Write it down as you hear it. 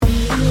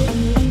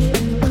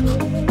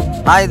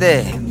Hi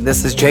there,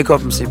 this is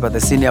Jacob Msipha,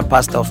 the senior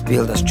pastor of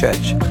Builders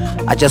Church.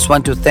 I just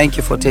want to thank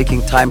you for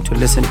taking time to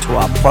listen to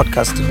our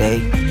podcast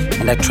today,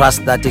 and I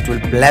trust that it will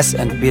bless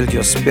and build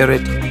your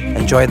spirit.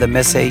 Enjoy the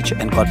message,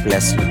 and God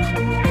bless you.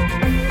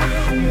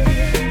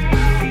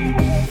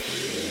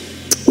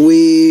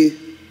 We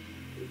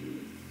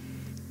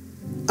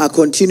are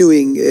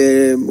continuing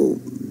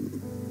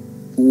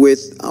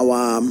with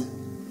our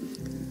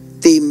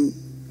theme.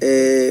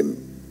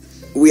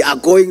 We are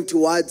going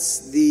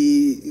towards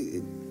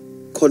the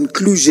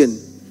conclusion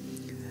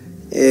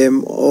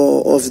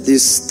of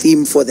this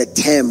theme for the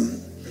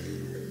term.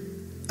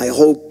 I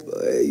hope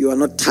you are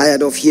not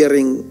tired of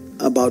hearing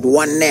about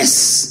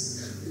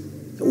oneness,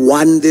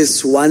 one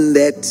this, one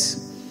that.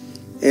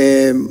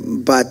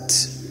 But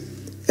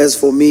as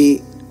for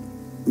me,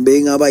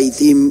 being about a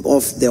theme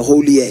of the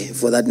whole year,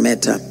 for that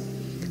matter.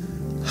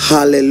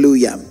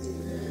 Hallelujah.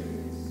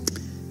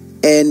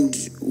 And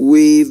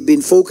we've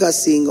been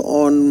focusing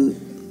on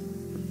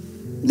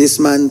this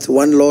month,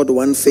 one Lord,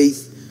 one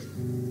faith,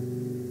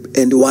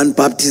 and one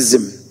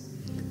baptism.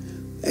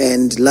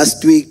 And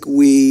last week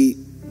we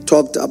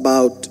talked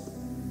about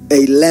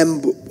a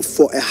lamb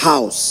for a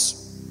house.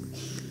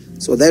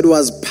 So that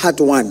was part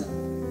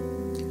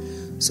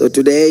 1. So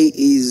today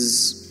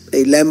is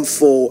a lamb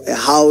for a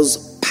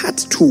house,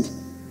 part 2.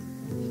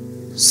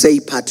 Say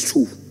part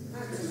 2.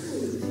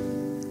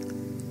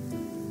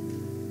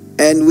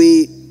 And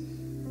we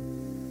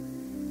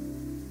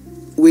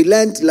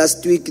learned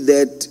last week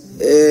that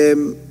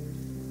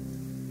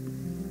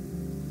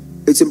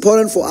it's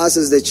important for us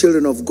as the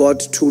children of God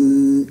to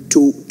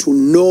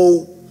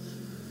know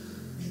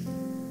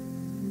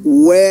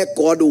where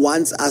God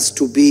wants us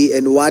to be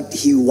and what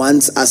He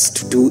wants us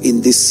to do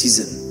in this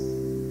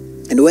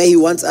season. And where He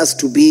wants us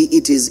to be,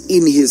 it is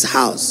in His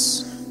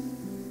house.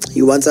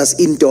 He wants us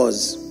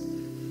indoors.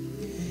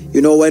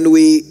 You know, when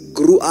we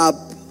grew up,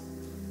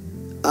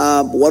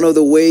 one of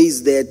the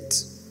ways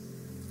that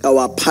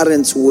our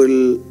parents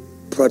will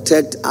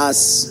protect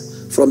us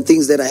from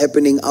things that are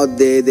happening out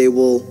there, they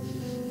will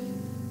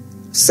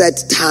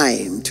set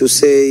time to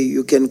say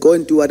you can go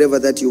and do whatever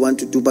that you want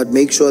to do, but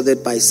make sure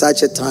that by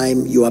such a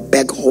time you are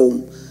back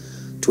home.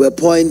 To a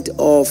point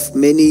of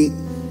many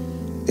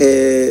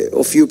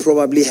of you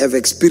probably have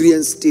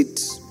experienced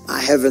it. I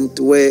haven't,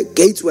 where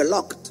gates were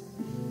locked.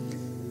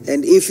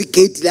 And if a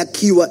gate like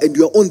Kiwa and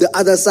you're on the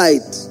other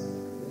side,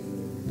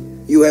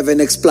 you have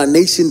an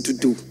explanation to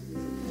do.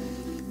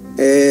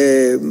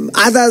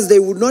 Others, they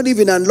would not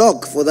even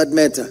unlock, for that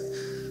matter.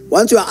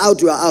 Once you are out,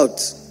 you are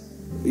out.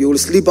 You will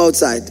sleep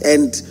outside,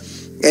 and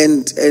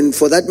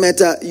for that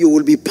matter, you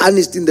will be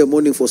punished in the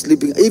morning for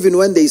sleeping. Even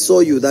when they saw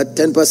you that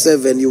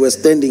 7, you were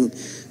standing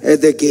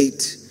at the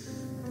gate.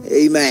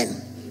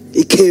 Amen.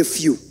 A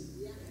curfew.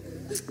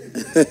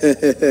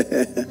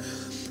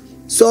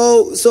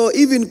 So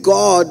even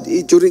God,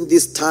 during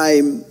this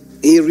time,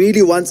 He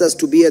really wants us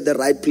to be at the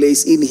right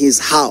place in His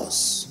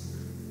house.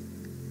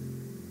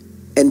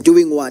 And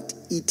doing what?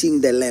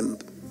 Eating the lamb.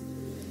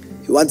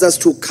 He wants us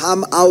to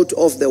come out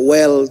of the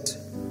world,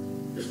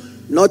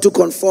 not to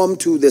conform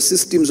to the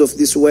systems of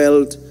this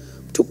world,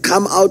 to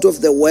come out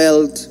of the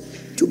world,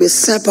 to be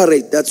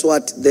separate. That's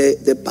what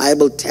the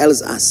Bible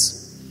tells us.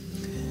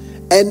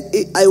 And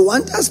I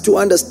want us to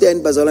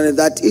understand, Bazalwane,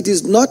 that it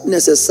is not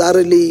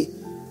necessarily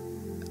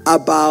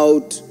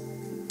about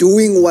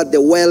doing what the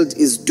world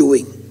is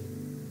doing.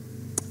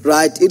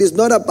 Right? It is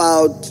not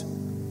about,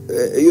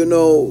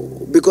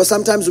 because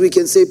sometimes we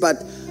can say,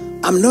 but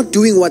I'm not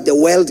doing what the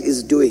world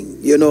is doing.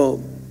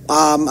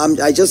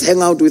 I just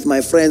hang out with my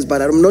friends, but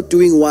I'm not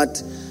doing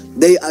what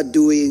they are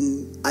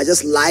doing. I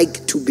just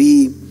like to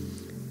be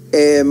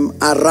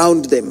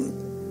around them.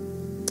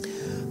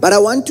 But I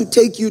want to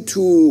take you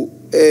to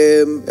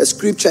a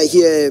scripture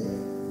here,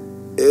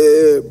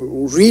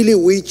 really,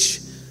 which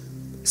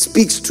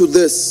speaks to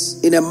this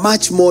in a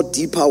much more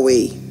deeper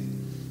way.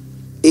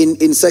 In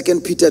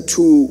 2 Peter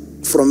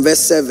 2, from verse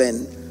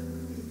 7,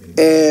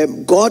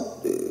 God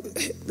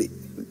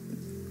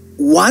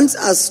wants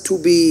us to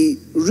be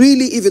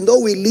really, even though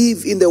we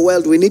live in the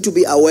world, we need to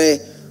be aware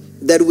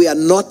that we are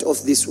not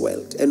of this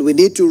world, and we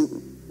need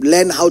to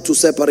learn how to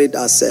separate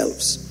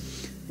ourselves.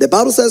 The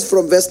Bible says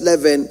from verse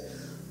 11,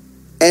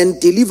 and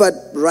delivered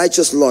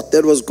righteous Lot.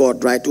 That was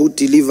God, right? Who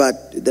delivered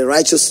the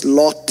righteous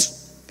Lot,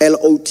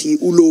 L-O-T,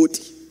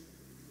 Uloti.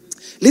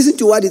 Listen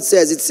to what it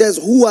says. It says,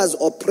 who was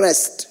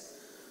oppressed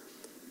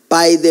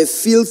by the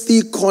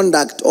filthy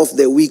conduct of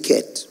the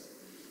wicked.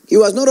 He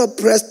was not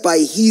oppressed by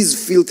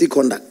his filthy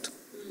conduct,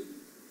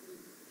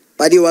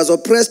 but he was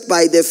oppressed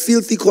by the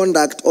filthy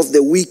conduct of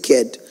the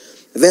wicked.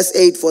 Verse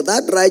 8, for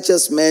that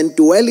righteous man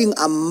dwelling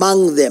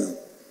among them,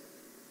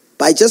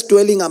 by just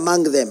dwelling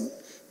among them,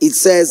 it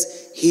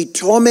says, he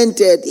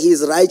tormented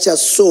his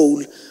righteous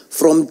soul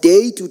from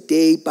day to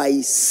day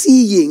by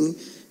seeing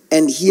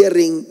and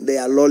hearing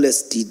their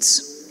lawless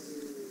deeds.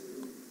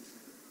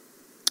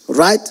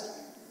 Right?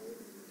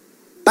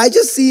 By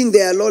just seeing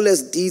their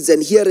lawless deeds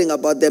and hearing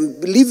about them,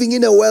 living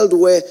in a world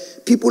where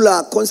people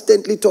are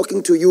constantly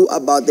talking to you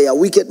about their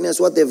wickedness,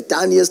 what they've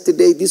done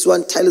yesterday. This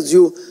one tells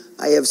you,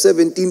 I have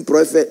 17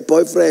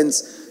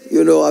 boyfriends.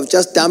 You know, I've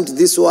just dumped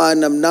this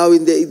one. I'm now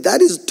in the...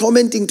 That is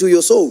tormenting to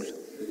your soul.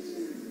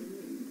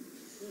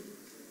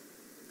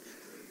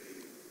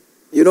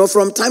 You know,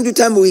 from time to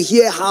time we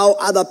hear how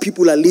other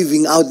people are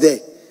living out there.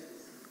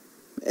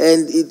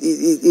 And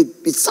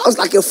it sounds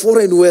like a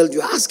foreign world.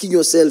 You're asking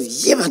yourself,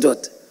 yeah, my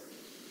daughter.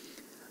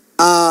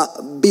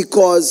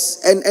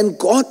 Because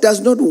God does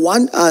not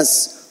want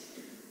us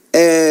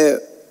to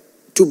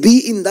be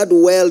in that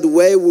world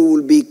where we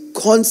will be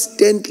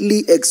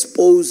constantly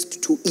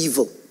exposed to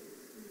evil.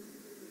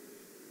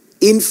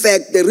 In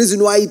fact, the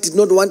reason why He did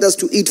not want us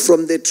to eat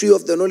from the tree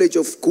of the knowledge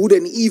of good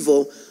and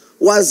evil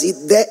was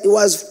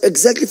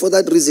exactly for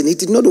that reason. He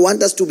did not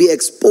want us to be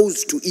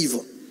exposed to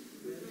evil.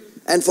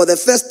 And for the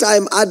first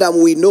time,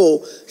 Adam, we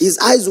know, his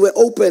eyes were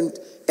opened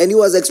and he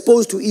was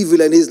exposed to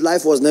evil and his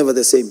life was never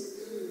the same.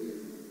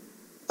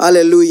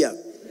 Hallelujah.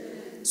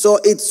 So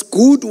it's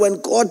good when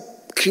God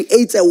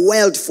creates a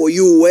world for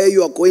you where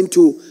you are going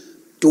to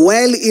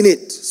dwell in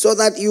it so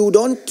that you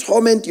don't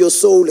torment your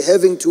soul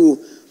having to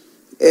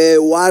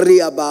worry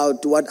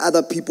about what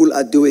other people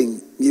are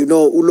doing. You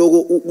know,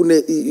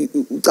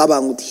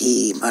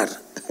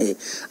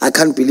 I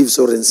can't believe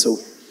so and so.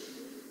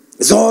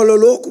 You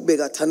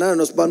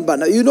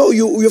know,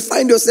 you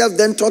find yourself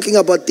then talking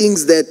about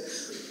things that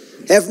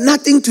have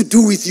nothing to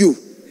do with you.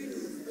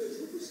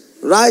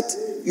 Right?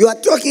 You are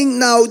talking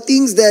now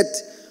things that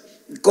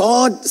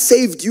God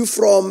saved you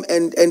from,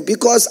 and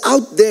because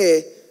out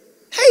there,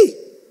 hey,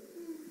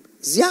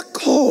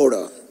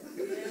 Ziakora.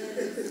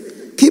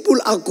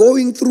 People are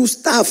going through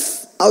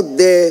stuff out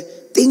there.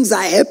 Things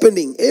are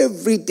happening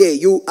every day.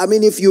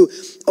 If you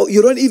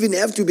don't even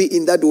have to be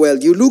in that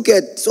world. You look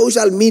at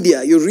social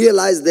media, you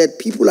realize that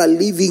people are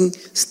living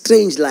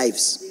strange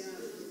lives.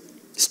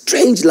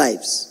 Strange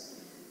lives.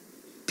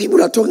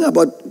 People are talking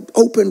about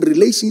open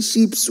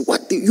relationships.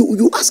 What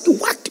you ask?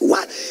 What?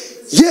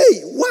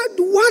 Yay!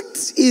 What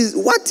is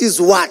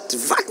what?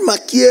 What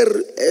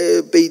makier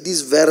by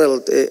this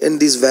world and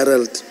this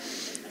world?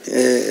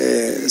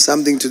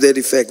 Something to that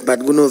effect.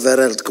 But no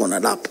world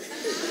gonna up.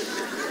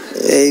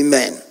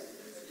 Amen.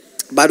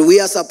 But we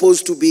are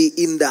supposed to be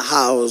in the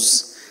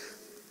house,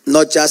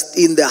 not just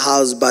in the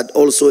house, but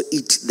also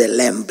eat the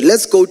lamb.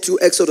 Let's go to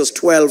Exodus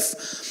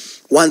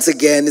 12. Once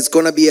again, it's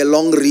going to be a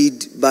long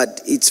read,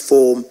 but it's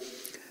for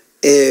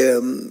a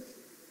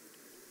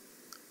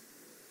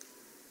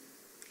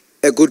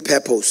good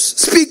purpose.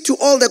 Speak to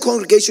all the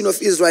congregation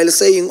of Israel,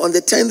 saying, on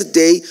the 10th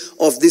day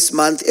of this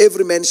month,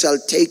 every man shall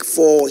take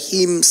for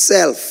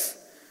himself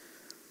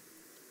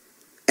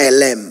a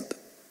lamb.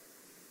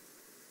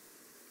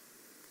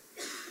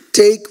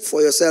 Take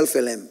for yourself a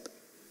lamb.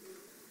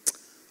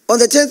 On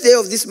the 10th day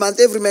of this month,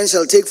 every man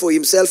shall take for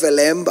himself a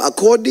lamb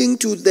according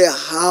to the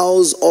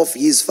house of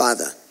his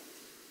father.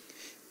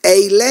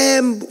 A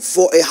lamb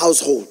for a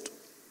household.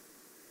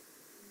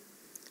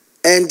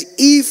 And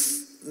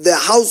if the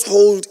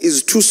household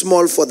is too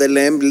small for the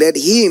lamb, let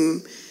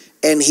him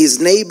and his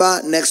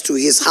neighbor next to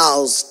his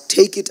house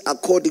take it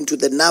according to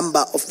the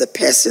number of the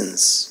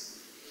persons.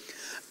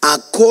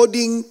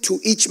 According to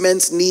each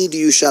man's need,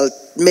 you shall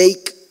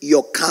make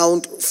your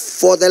count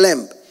for the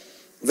lamb.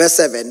 Verse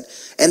 7,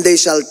 and they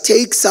shall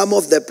take some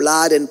of the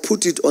blood and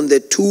put it on the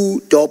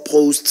 2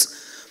 doorposts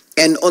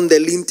and on the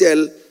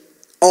lintel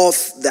of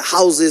the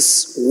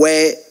houses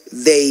where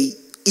they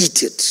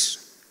eat it.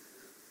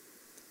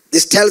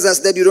 This tells us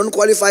that you don't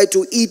qualify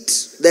to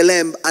eat the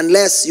lamb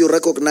unless you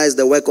recognize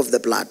the work of the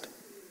blood.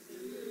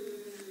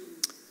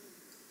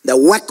 The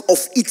work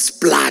of its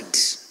blood,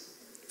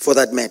 for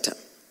that matter.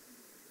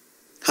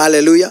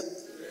 Hallelujah.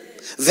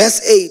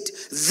 Verse 8,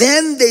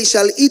 then they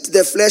shall eat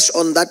the flesh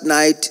on that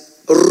night,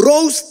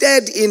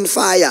 roasted in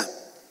fire,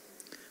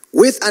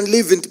 with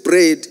unleavened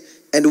bread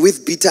and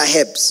with bitter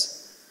herbs.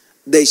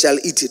 They shall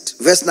eat it.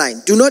 Verse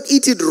 9, do not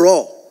eat it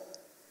raw,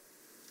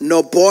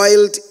 nor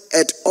boiled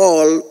at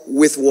all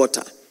with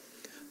water,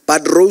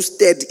 but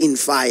roasted in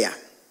fire.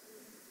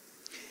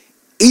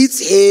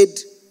 Its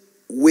head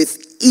with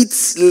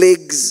its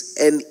legs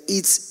and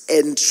its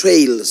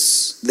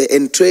entrails. The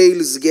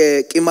entrails,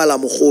 kimala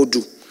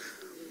mohodu.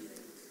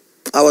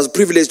 I was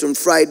privileged on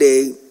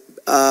Friday,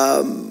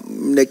 and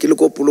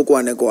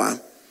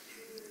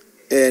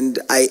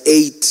I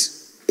ate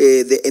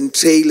the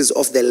entrails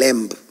of the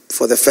lamb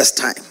for the first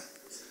time.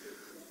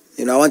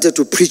 You know, I wanted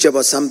to preach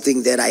about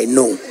something that I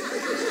know.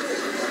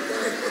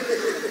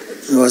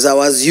 Because I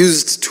was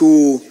used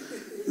to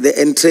the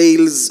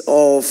entrails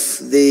of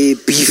the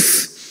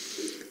beef.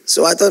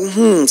 So I thought,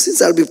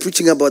 since I'll be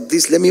preaching about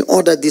this, let me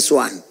order this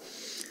one.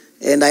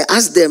 And I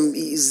asked them,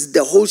 is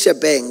the whole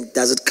shebang,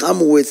 does it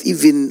come with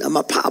even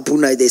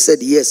amapapuna? They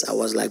said yes. I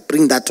was like,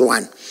 bring that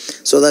one.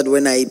 So that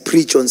when I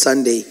preach on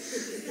Sunday,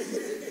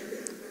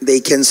 they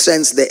can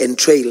sense the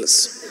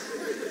entrails.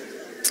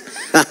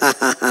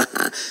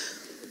 But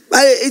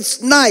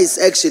it's nice,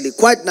 actually,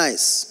 quite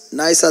nice.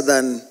 Nicer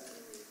than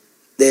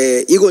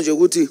the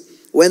Igonjoguti.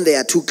 when they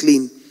are too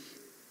clean.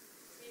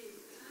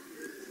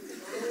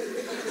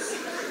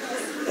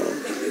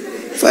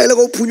 File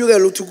go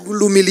phunyukela uthi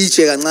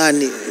kulumiliche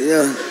kancane.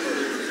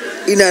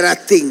 In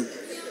that thing.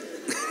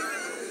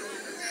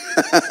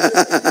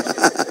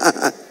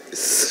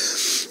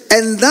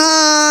 And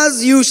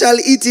thus you shall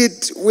eat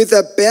it with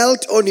a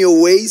belt on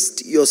your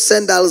waist, your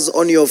sandals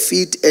on your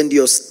feet, and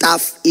your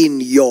staff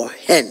in your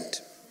hand.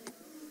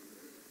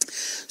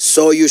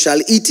 So you shall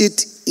eat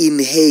it in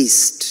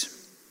haste.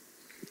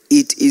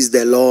 It is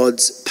the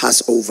Lord's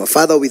Passover.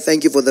 Father, we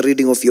thank you for the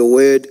reading of your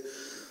word.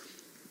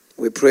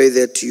 We pray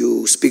that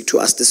you speak to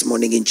us this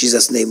morning. In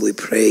Jesus' name we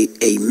pray.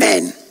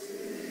 Amen.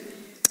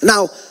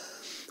 Now,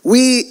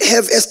 we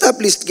have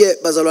established,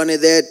 Bazalwane,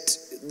 that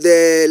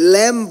the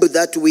lamb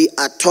that we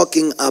are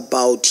talking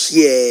about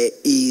here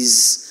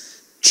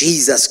is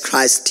Jesus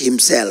Christ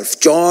himself.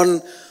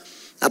 John,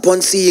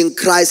 upon seeing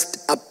Christ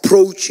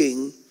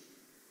approaching,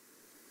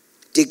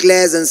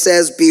 declares and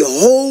says,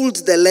 "Behold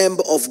the Lamb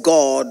of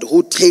God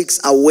who takes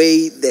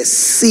away the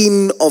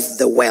sin of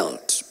the world."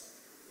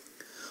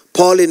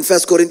 Paul in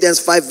 1 Corinthians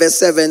 5 verse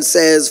 7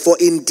 says, "For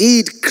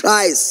indeed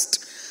Christ,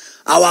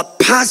 our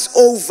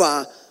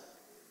Passover,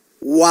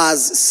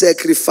 was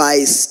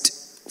sacrificed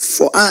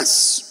for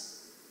us."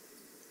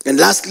 And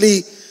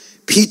lastly,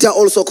 Peter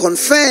also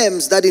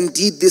confirms that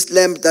indeed this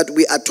lamb that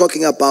we are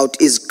talking about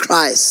is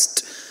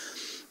Christ.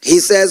 He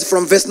says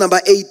from verse number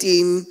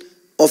 18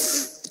 of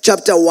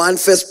chapter 1,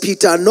 1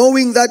 Peter,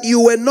 "Knowing that you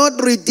were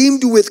not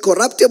redeemed with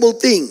corruptible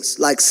things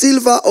like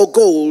silver or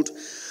gold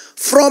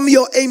from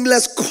your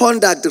aimless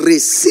conduct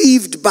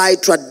received by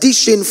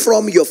tradition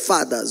from your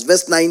fathers."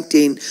 Verse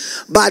 19,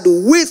 "But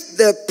with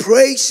the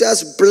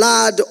precious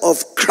blood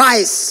of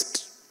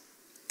Christ,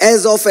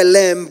 as of a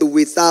lamb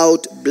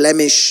without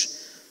blemish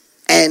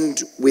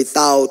and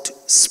without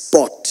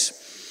spot."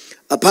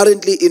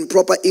 Apparently in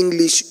proper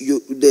English,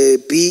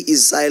 the B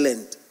is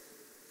silent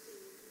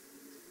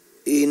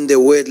in the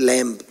word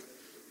lamb.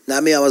 Now,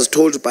 I was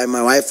told by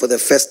my wife for the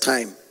first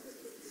time.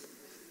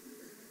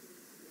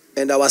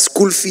 And our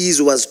school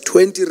fees was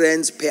 20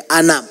 rands per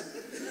annum.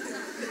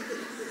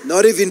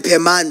 Not even per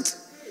month.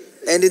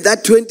 And in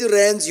that 20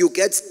 rands, you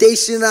get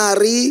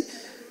stationery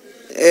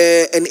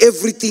and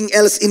everything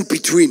else in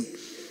between.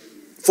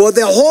 For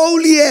the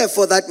whole year,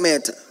 for that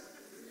matter.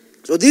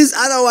 So these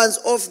other ones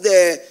of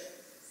the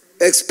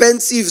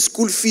expensive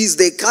school fees,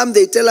 they come,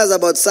 they tell us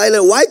about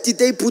silent. Why did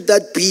they put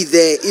that B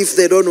there if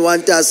they don't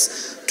want us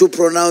to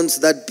pronounce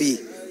that B?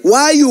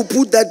 Why you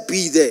put that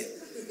B there?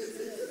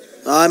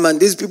 Man,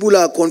 these people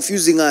are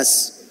confusing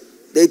us.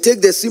 They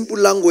take the simple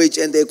language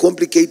and they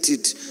complicate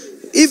it.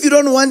 If you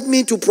don't want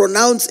me to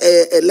pronounce,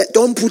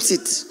 don't put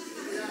it.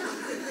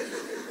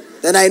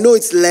 Then I know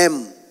it's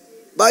lamb.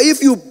 But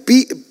if you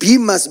B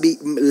must be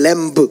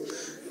lamb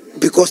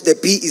because the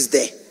B is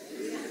there.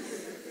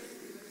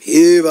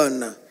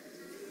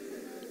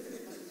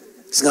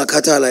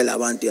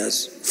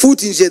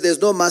 Food in here, there's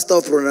no master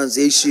of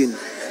pronunciation,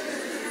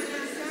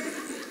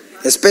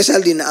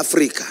 especially in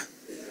Africa.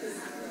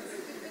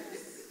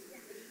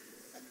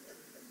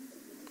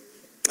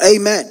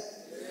 Amen.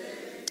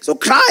 So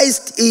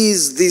Christ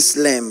is this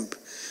lamb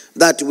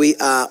that we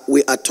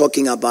are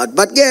talking about.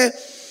 But yeah,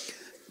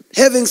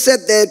 having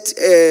said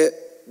that,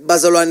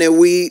 Bazalwane,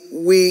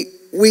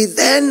 we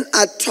then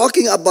are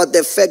talking about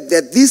the fact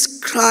that this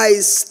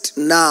Christ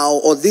now,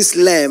 or this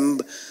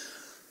lamb,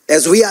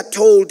 as we are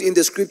told in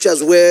the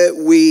scriptures where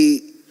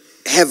we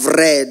have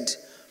read,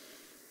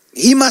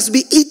 he must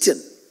be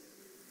eaten.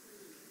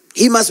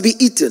 He must be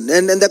eaten.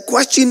 And the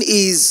question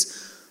is,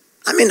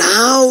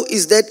 how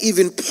is that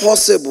even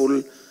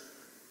possible?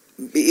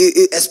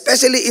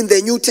 Especially in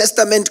the New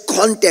Testament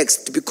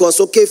context, because,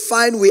 okay,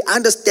 fine, we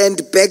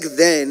understand back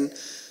then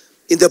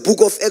in the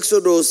book of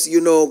Exodus,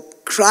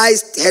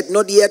 Christ had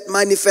not yet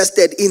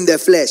manifested in the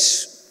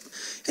flesh.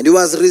 And he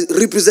was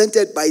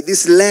represented by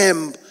this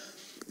lamb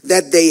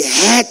that they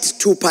had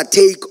to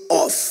partake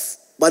of.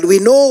 But we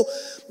know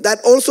that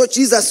also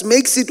Jesus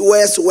makes it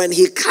worse when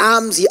he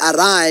comes, he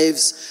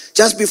arrives.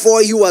 Just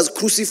before he was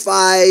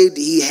crucified,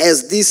 he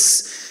has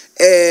this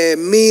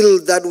meal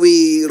that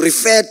we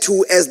refer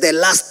to as the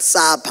Last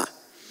Supper.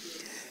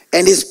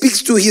 And he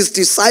speaks to his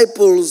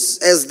disciples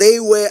as they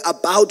were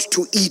about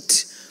to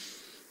eat.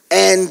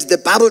 And the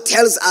Bible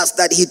tells us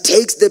that he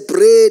takes the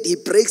bread, he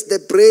breaks the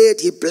bread,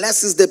 he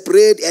blesses the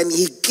bread, and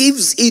he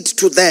gives it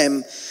to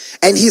them.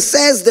 And he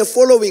says the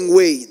following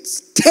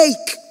words,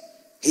 "Take,"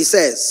 he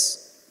says,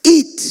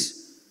 "eat.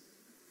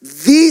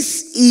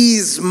 This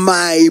is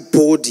my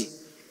body."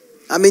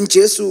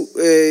 Jesus,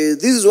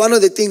 this is one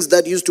of the things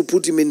that used to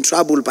put him in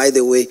trouble, by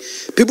the way.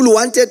 People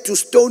wanted to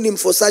stone him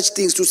for such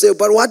things, to say,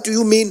 "But what do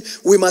you mean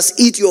we must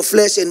eat your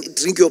flesh and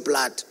drink your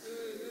blood?"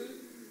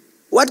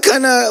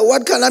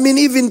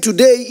 Even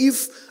today,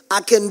 if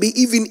I can be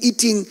even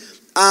eating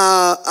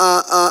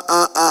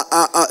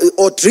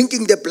or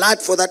drinking the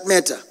blood for that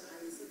matter,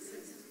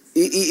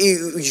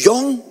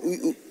 young,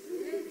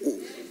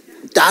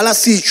 dala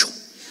sicho.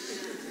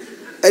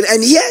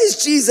 And here is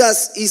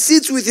Jesus, he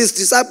sits with his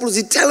disciples,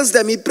 he tells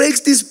them, he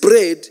breaks this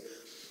bread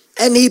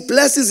And he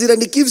blesses it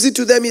and he gives it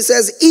to them. He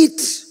says,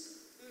 eat.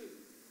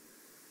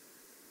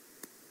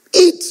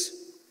 Eat.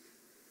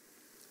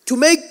 To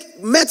make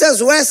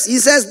matters worse, he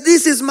says,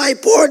 this is my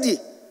body.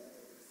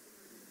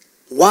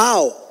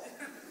 Wow.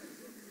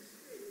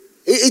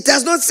 It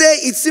does not say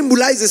it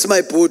symbolizes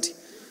my body.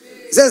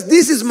 It says,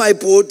 this is my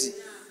body.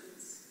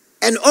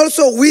 And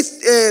also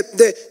with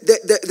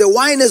the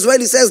wine as well,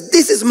 he says,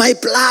 this is my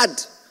blood.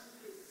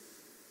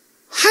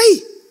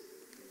 Hi.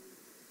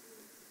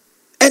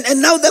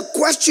 And now the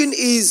question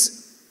is,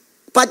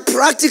 but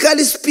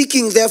practically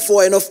speaking,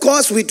 therefore, and of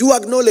course we do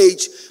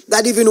acknowledge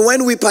that even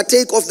when we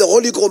partake of the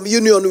Holy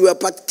Communion, we are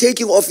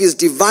partaking of his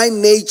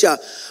divine nature.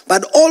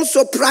 But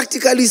also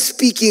practically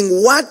speaking,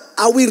 what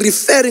are we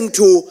referring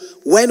to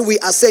when we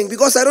are saying?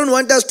 Because I don't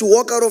want us to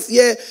walk out of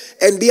here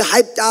and be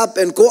hyped up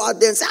and go out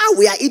there and say,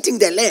 we are eating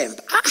the lamb.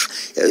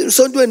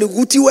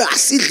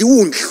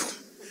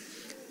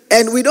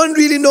 And we don't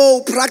really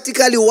know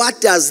practically what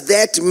does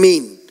that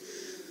mean.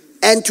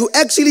 And to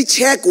actually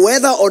check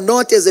whether or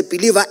not as a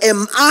believer,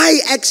 am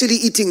I actually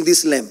eating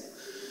this lamb?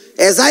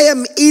 As I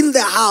am in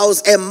the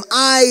house, am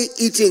I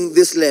eating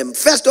this lamb?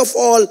 First of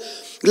all,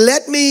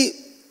 let me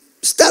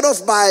start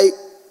off by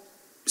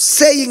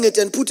saying it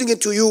and putting it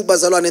to you,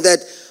 Bazalwane,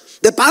 that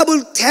the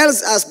Bible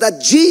tells us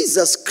that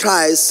Jesus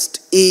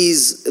Christ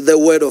is the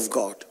Word of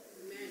God.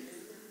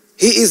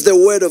 He is the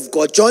Word of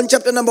God. John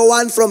chapter number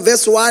 1 from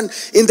verse 1.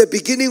 In the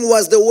beginning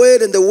was the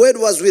Word, and the Word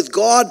was with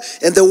God,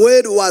 and the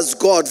Word was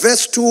God.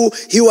 Verse 2,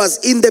 he was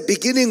in the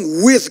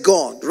beginning with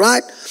God,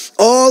 right?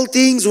 All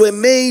things were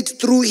made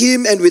through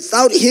him, and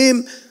without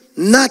him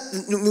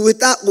nothing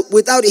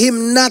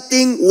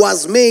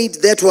was made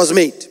that was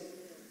made.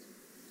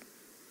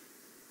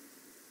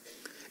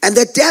 And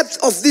the depth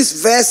of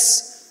this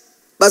verse,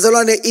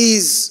 Bazalwane,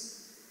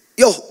 is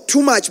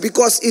too much,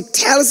 because it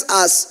tells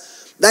us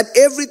that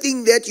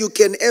everything that you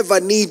can ever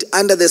need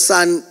under the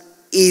sun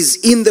is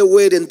in the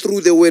Word and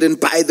through the Word and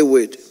by the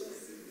Word.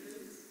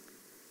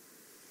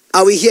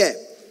 Are we here?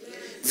 Yes.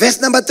 Verse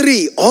number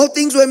 3. All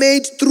things were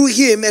made through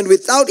him, and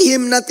without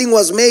him nothing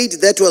was made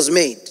that was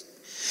made.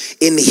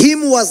 In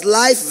him was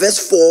life, verse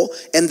 4,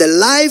 and the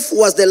life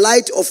was the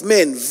light of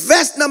men.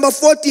 Verse number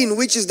 14,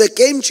 which is the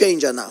game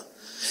changer now,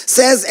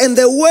 says, and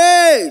the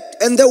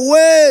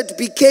word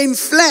became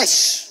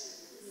flesh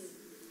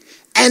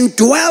and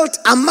dwelt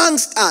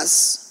amongst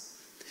us,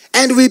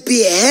 and we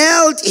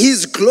beheld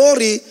his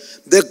glory,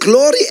 the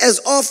glory as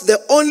of the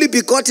only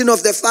begotten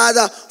of the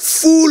Father,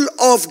 full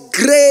of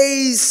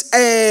grace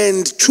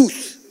and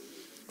truth.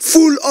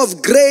 Full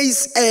of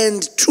grace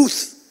and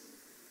truth.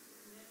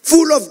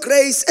 Full of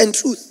grace and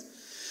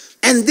truth.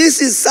 And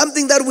this is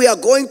something that we are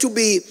going to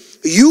be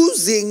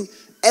using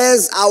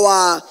as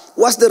our,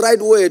 what's the right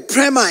word?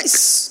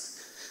 Premise.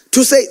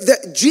 To say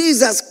that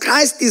Jesus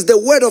Christ is the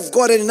Word of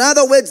God. And in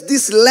other words,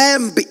 this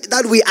lamb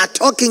that we are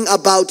talking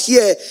about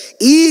here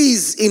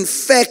is in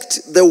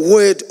fact the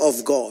Word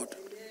of God.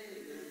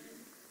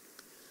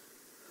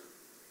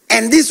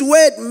 And this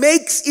word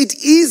makes it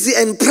easy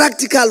and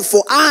practical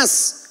for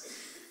us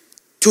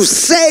to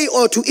say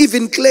or to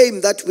even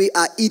claim that we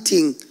are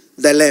eating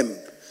the lamb.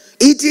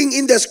 Eating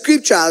in the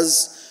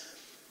scriptures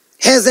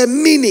has a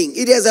meaning.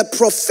 It has a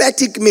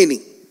prophetic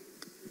meaning.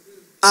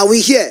 Are we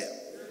here?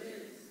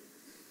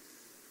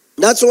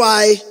 That's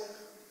why,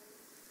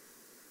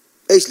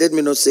 let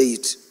me not say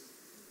it,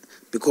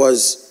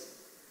 because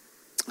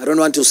I don't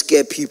want to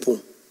scare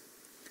people.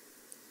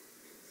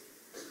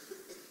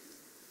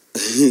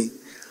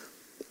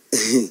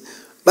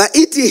 But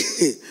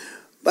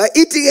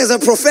eating has a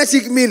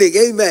prophetic meaning,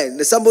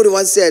 amen. Somebody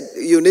once said,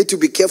 you need to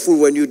be careful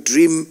when you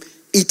dream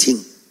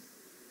eating.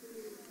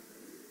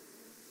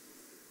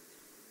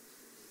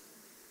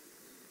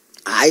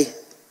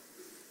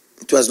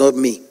 It was not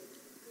me.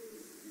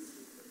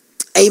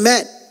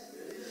 Amen.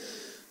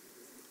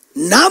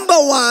 Number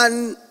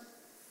one,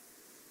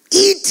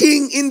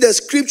 eating in the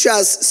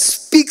scriptures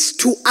speaks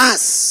to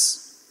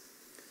us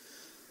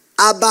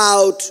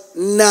about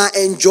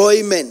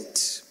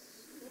enjoyment.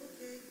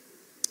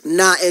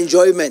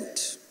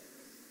 Enjoyment.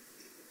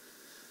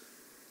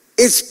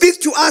 It speaks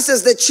to us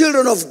as the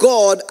children of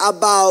God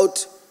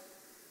about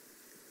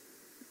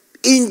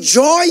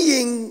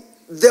enjoying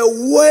the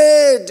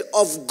Word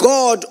of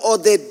God, or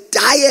the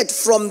diet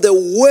from the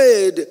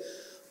Word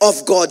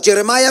of God.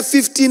 Jeremiah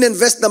 15 and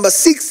verse number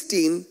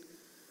 16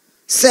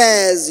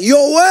 says,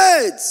 your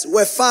words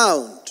were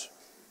found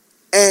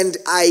and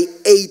I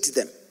ate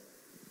them.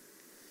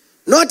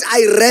 Not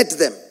I read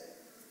them.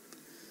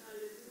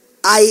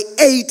 I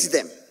ate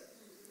them.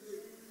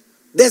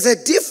 There's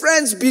a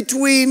difference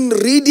between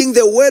reading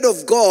the Word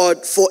of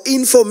God for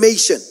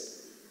information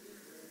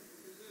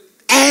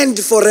and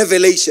for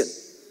revelation.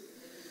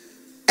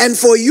 And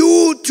for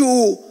you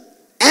to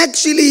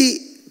actually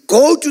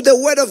go to the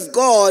Word of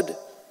God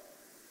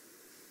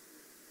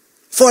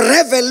for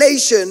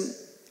revelation,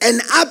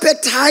 an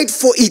appetite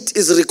for it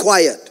is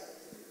required.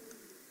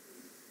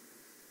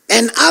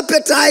 An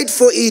appetite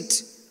for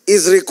it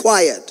is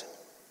required.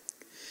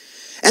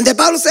 And the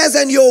Bible says,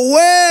 and your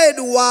word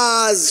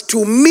was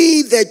to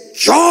me the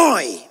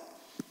joy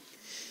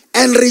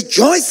and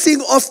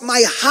rejoicing of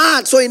my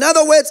heart. So in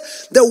other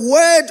words, the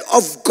word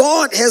of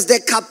God has the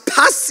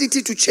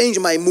capacity to change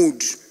my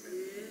mood.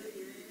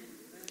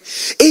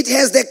 It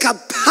has the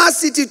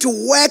capacity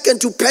to work and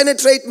to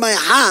penetrate my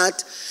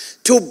heart,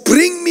 to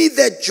bring me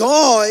the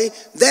joy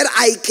that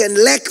I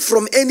can lack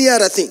from any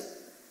other thing,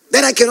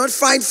 that I cannot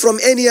find from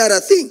any other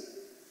thing.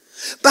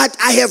 But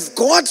I have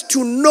got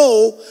to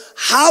know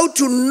how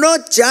to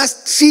not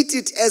just treat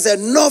it as a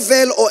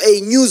novel or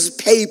a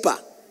newspaper,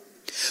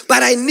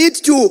 but I need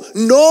to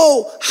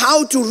know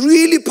how to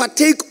really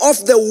partake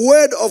of the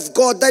word of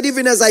God, that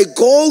even as I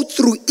go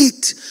through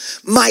it,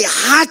 my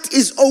heart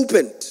is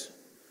opened.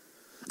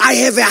 I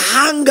have a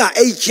hunger,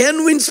 a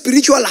genuine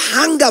spiritual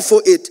hunger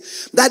for it,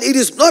 that it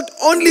is not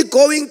only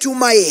going to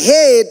my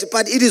head,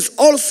 but it is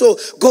also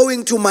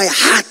going to my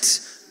heart,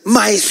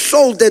 my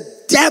soul,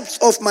 the depths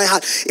of my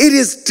heart. It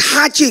is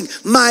touching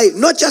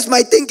not just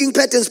my thinking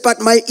patterns,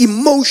 but my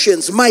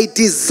emotions, my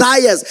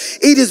desires.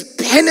 It is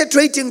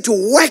penetrating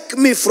to work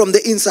me from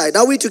the inside.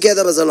 Are we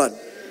together, Bazalwan?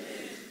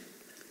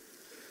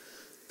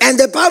 And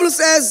the Bible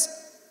says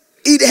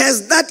it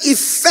has that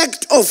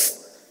effect of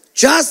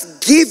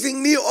just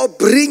giving me or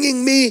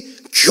bringing me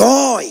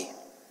joy.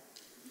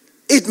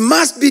 It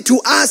must be to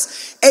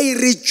us a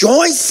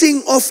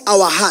rejoicing of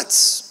our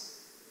hearts.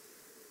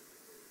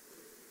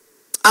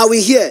 Are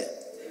we here?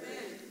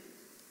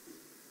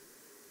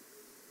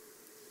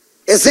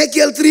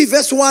 Ezekiel 3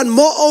 verse 1,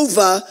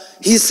 moreover,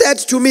 he said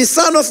to me,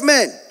 Son of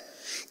man,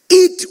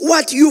 eat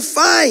what you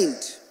find.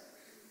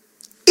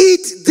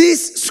 Eat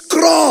this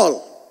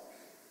scroll.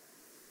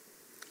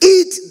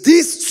 Eat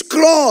this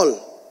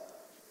scroll.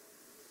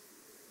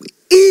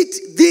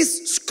 Eat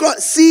this scroll.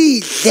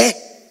 See there.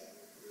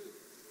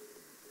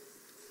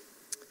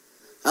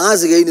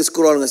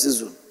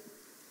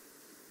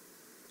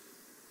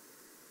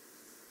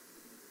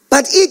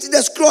 But eat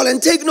the scroll,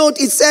 and take note,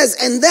 it says,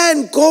 and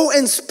then go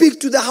and speak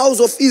to the house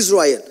of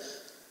Israel.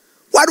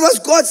 What was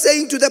God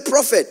saying to the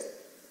prophet?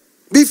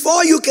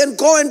 Before you can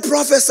go and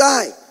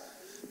prophesy,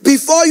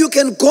 before you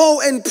can go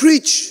and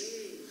preach,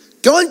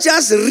 don't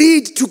just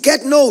read to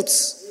get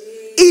notes.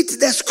 Eat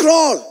the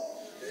scroll.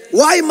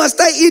 Why must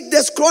I eat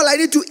the scroll? I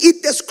need to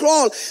eat the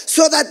scroll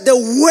so that the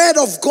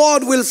word of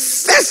God will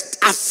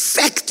first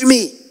affect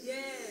me.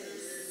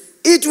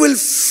 It will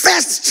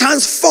first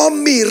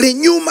transform me,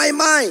 renew my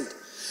mind.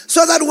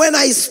 So that when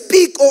I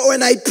speak or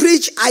when I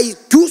preach, I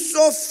do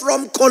so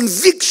from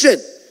conviction,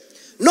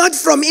 not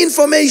from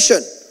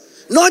information,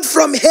 not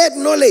from head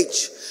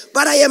knowledge,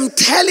 but I am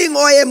telling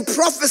or I am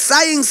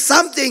prophesying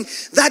something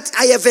that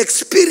I have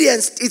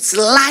experienced its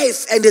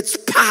life and its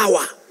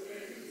power.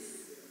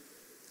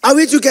 Are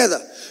we together?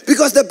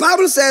 Because the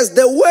Bible says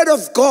the word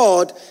of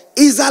God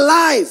is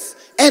alive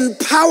and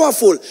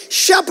powerful,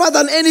 sharper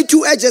than any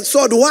two-edged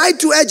sword. Why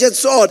two-edged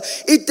sword?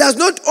 It does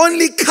not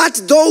only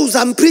cut those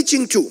I'm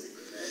preaching to,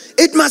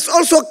 it must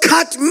also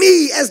cut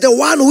me as the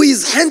one who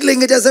is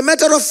handling it. As a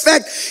matter of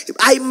fact,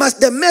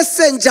 the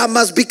messenger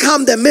must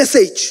become the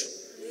message.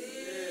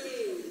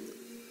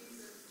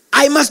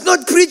 I must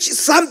not preach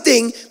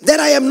something that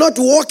I am not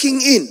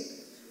walking in.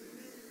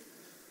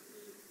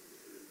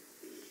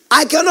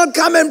 I cannot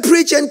come and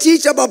preach and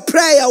teach about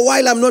prayer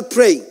while I'm not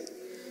praying.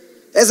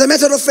 As a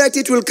matter of fact,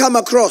 it will come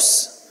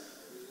across.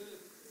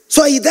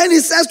 So he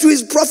says to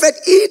his prophet,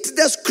 eat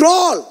the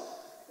scroll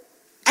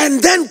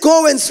and then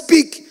go and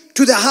speak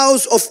to the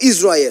house of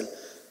Israel.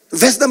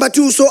 Verse number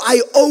 2, so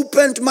I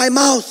opened my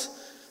mouth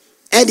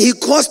and he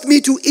caused me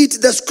to eat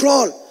the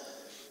scroll.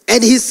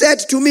 And he said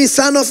to me,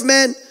 Son of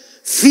man,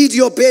 feed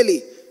your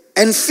belly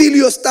and fill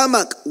your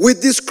stomach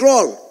with this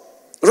scroll.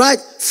 Right?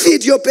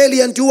 Feed your belly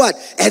and do what?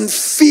 And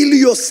fill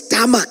your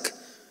stomach.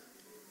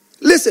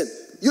 Listen,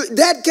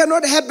 that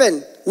cannot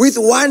happen with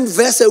one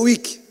verse a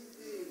week.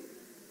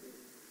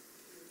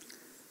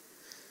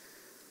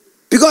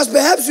 Because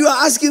perhaps you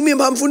are asking me,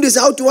 Mamfundis,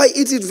 how do I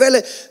eat it?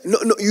 No,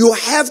 you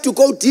have to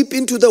go deep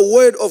into the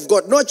word of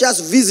God, not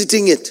just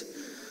visiting it,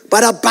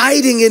 but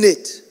abiding in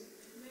it.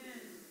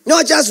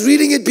 Not just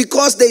reading it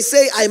because they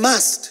say I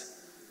must,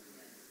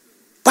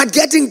 but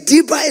getting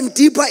deeper and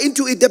deeper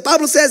into it. The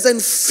Bible says,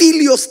 and fill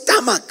your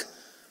stomach.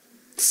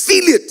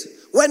 Feel it.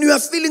 When you are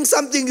feeling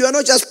something, you are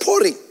not just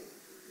pouring.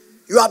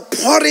 You are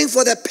pouring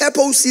for the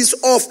purposes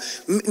of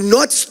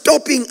not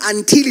stopping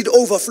until it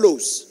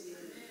overflows.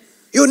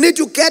 You need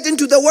to get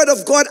into the word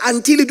of God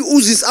until it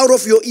oozes out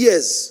of your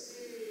ears.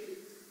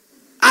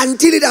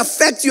 Until it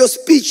affects your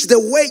speech, the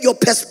way, your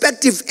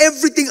perspective,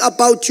 everything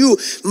about you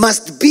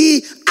must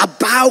be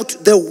about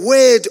the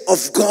word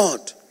of God.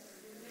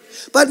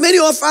 But many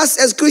of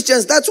us as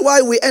Christians, that's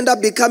why we end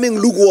up becoming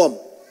lukewarm.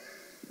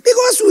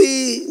 Because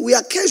we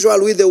are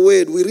casual with the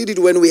word. We read it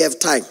when we have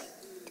time.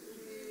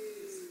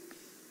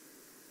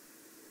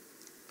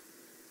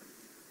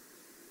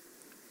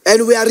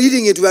 And we are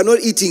reading it, we are not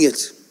eating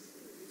it.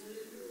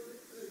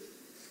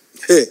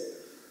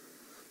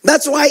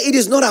 That's why it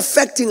is not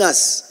affecting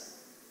us.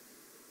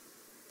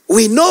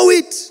 We know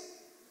it,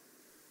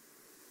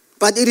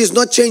 but it is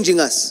not changing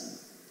us.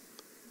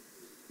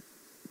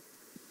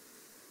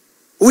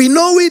 We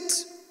know it,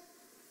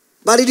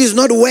 but it is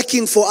not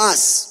working for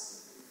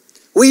us.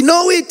 We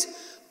know it,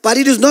 but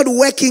it is not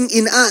working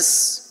in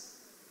us.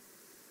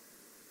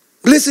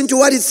 Listen to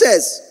what it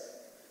says.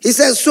 He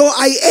says, so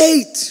I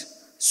ate.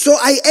 So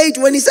I ate.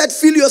 When he said,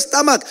 fill your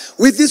stomach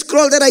with this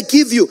scroll that I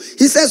give you.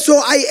 He says, so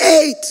I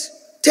ate.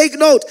 Take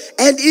note.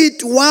 And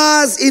it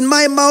was in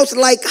my mouth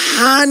like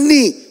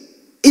honey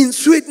in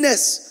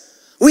sweetness.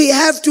 We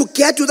have to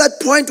get to that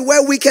point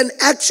where we can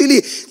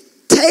actually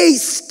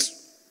taste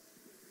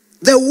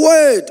the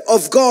word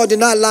of God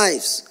in our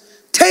lives.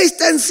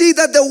 Taste and see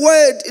that the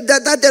word,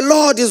 that the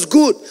Lord is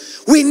good.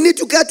 We need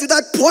to get to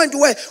that point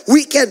where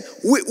we can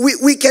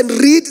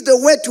read the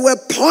word to a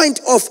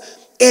point of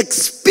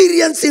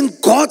experiencing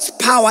God's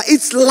power,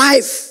 its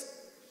life,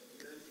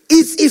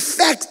 its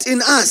effect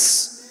in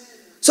us,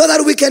 so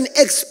that we can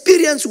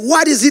experience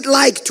what is it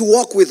like to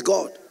walk with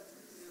God.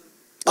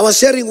 I was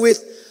sharing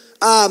with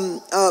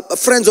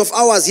friends of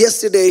ours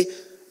yesterday.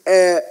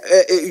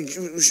 We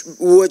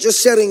were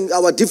just sharing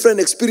our different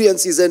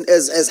experiences and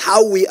as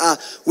how we are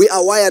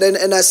wired,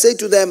 and I say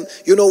to them,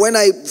 when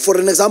I, for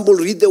an example,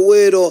 read the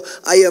word, or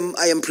I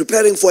am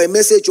preparing for a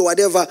message or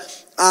whatever,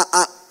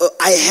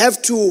 I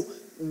have to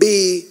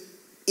be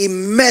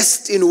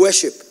immersed in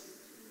worship.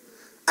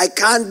 I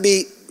can't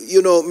be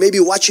maybe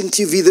watching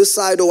TV this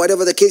side or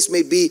whatever the case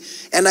may be.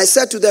 And I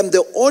said to them,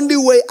 the only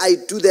way I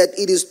do that,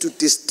 it is to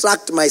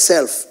distract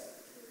myself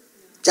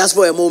just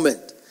for a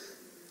moment.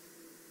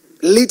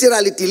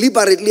 Literally,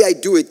 deliberately, I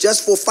do it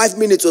just for 5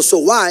 minutes or so.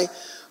 Why?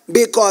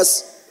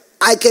 Because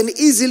I can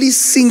easily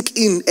sink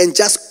in and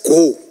just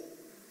go.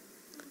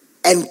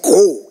 And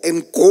go,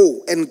 and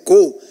go, and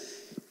go.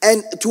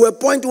 And to a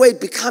point where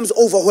it becomes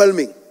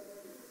overwhelming.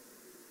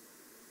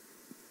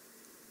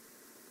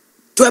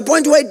 To a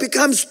point where it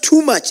becomes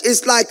too much.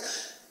 It's like,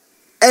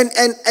 and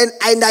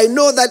I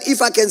know that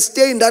if I can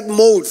stay in that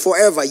mode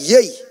forever,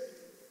 yay.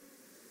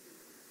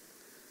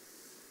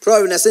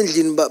 Probably this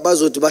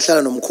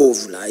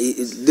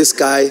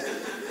guy.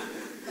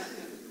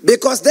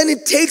 Because then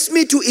it takes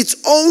me to its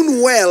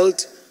own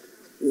world,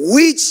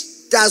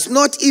 which does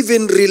not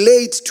even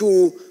relate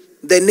to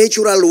the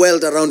natural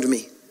world around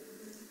me.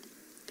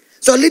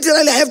 So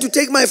literally I have to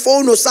take my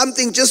phone or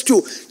something just so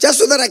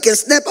that I can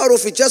snap out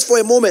of it just for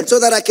a moment, so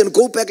that I can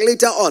go back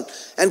later on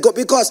and go,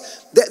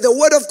 because the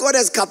word of God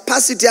has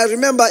capacity. I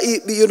remember,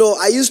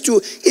 I used to,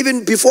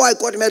 even before I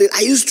got married,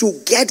 I used to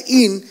get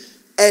in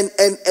and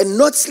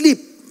not sleep.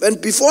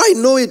 And before I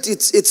know it,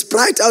 it's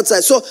bright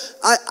outside. So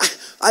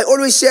I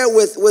always share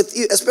with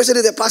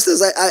especially the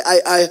pastors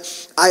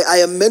I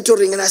am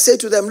mentoring, and I say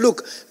to them,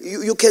 look,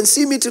 you can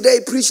see me today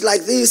preach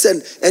like this,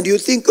 and you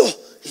think,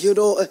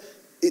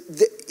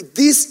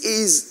 this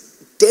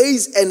is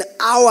days and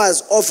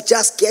hours of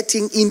just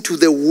getting into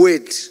the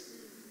word.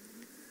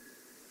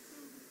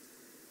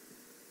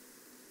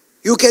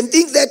 You can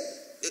think that,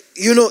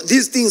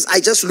 these things,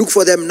 I just look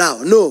for them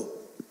now. No.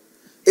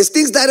 It's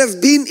things that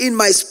have been in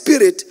my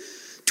spirit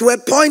to a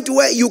point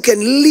where you can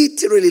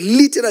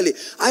literally,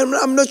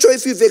 I'm not sure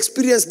if you've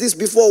experienced this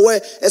before, where,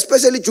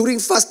 especially during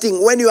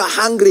fasting, when you are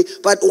hungry,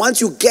 but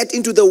once you get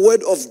into the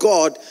word of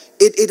God,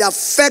 it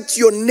affects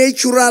your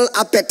natural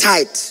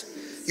appetite.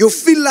 You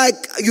feel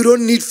like you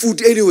don't need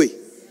food anyway.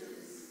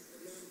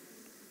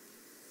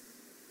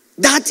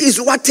 That is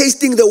what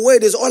tasting the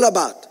word is all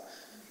about.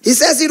 He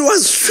says it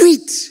was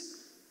sweet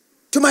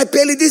to my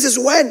belly. This is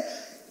when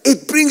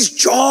it brings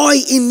joy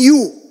in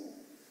you.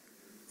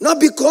 Not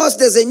because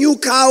there's a new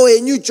car or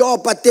a new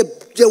job, but the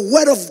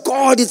word of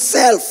God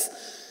itself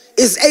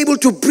is able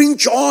to bring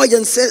joy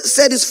and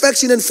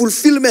satisfaction and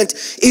fulfillment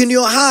in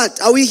your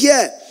heart. Are we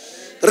here?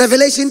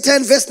 Revelation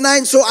 10 verse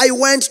 9, so I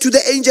went to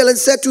the angel and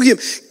said to him,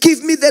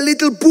 give me the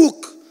little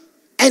book.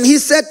 And he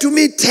said to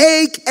me,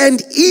 take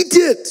and eat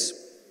it.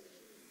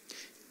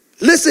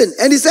 Listen,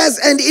 and he says,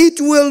 and it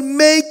will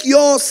make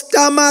your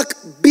stomach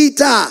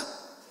bitter.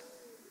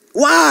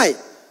 Why?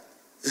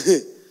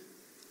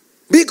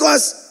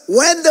 Because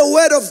when the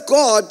word of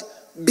God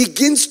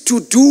begins to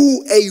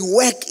do a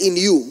work in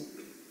you,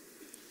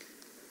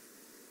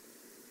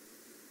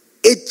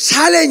 it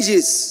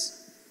challenges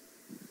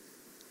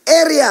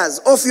areas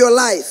of your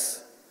life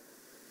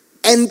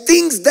and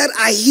things that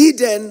are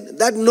hidden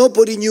that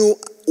nobody knew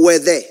were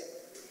there,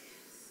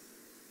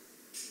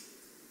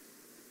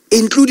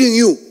 including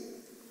you.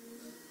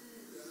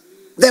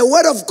 The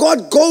word of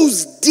God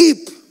goes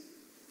deep,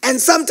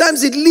 and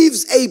sometimes it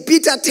leaves a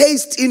bitter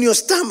taste in your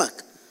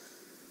stomach.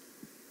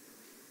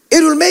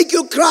 It will make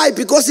you cry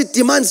because it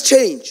demands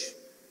change.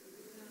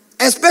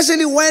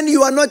 Especially when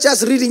you are not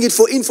just reading it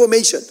for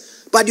information,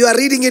 but you are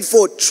reading it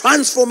for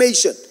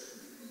transformation.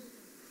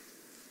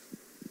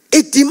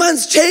 It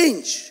demands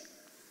change.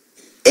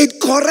 It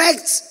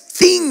corrects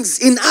things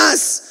in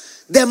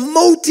us, the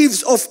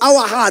motives of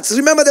our hearts.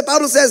 Remember, the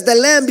Bible says the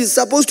lamb is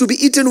supposed to be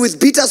eaten with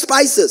bitter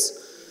spices.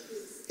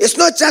 It's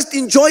not just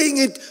enjoying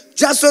it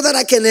just so that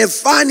I can have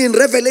fun in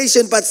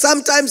Revelation, but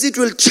sometimes it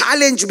will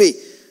challenge me.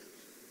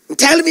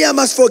 Tell me I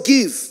must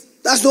forgive.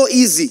 That's not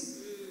easy.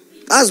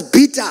 That's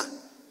bitter.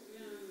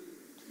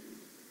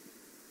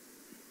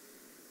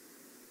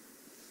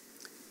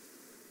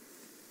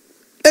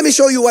 me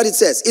show you what it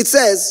says. It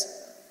says,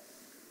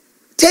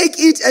 take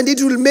it and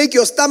it will make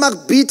your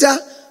stomach bitter,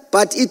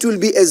 but it will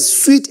be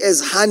as sweet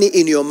as honey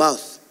in your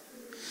mouth.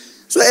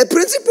 So a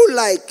principle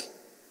like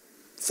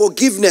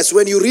forgiveness,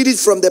 when you read it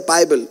from the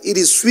Bible, it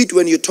is sweet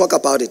when you talk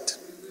about it.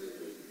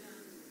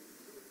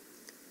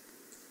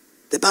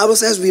 The Bible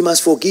says we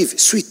must forgive,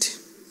 sweet.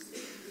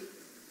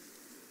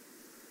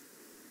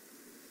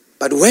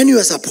 But when you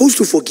are supposed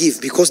to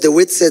forgive, because the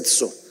word said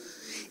so,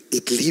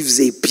 it leaves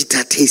a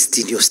bitter taste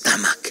in your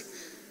stomach.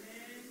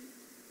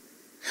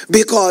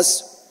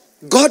 Because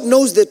God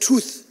knows the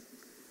truth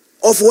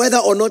of whether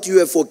or not you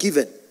have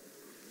forgiven.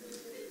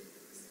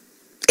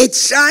 It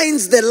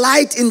shines the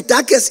light in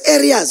darkest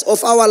areas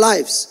of our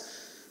lives.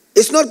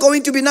 It's not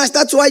going to be nice.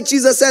 That's why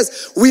Jesus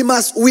says we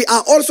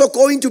are also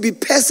going to be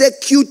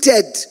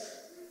persecuted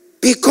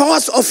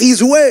because of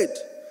his word.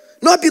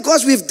 Not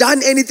because we've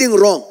done anything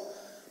wrong,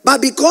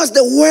 but because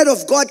the word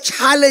of God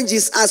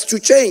challenges us to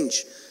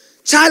change,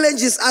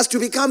 challenges us to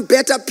become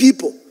better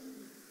people.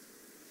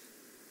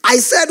 I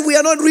said we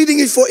are not reading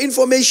it for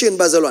information,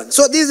 Bazalwan.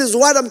 So this is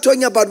what I'm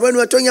talking about when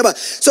we're talking about.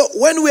 So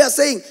when we are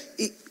saying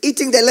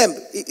eating the lamb,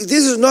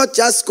 this is not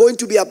just going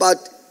to be about,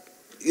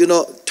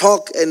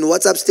 talk and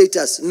WhatsApp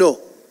status. No.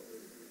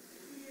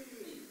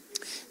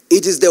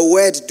 It is the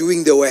word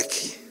doing the work.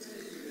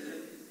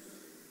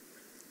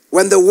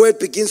 When the word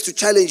begins to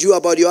challenge you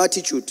about your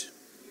attitude,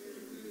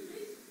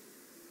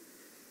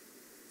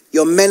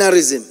 your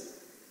mannerism,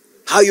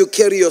 how you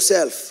carry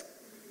yourself,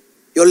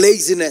 your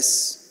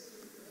laziness,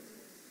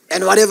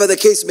 and whatever the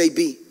case may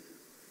be.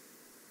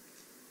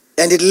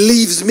 And it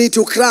leaves me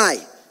to cry,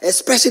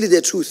 especially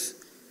the truth.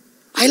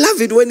 I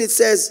love it when it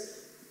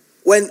says,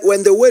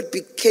 when the word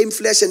became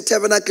flesh and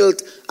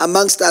tabernacled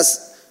amongst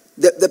us,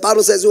 the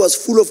Bible says it was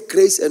full of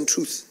grace and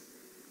truth.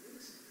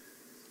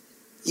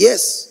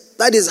 Yes,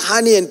 that is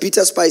honey and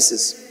bitter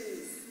spices.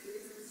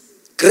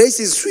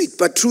 Grace is sweet,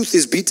 but truth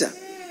is bitter.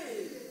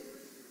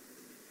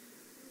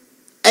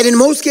 And in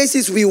most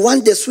cases, we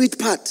want the sweet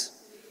part.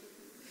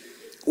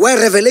 Where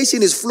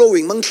revelation is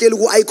flowing,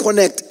 I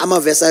connect,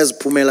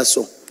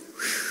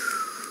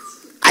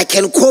 I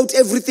can quote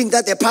everything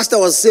that the pastor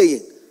was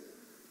saying.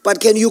 But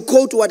can you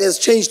quote what has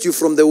changed you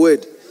from the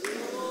word?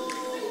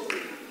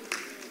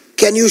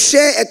 Can you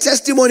share a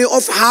testimony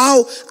of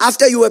how,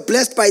 after you were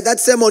blessed by that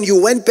sermon,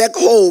 you went back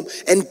home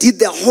and did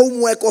the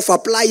homework of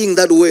applying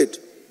that word?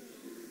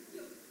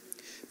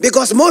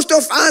 Because most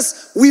of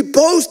us, we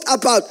boast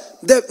about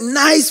the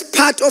nice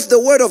part of the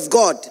word of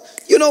God.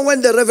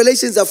 When the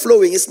revelations are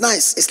flowing, it's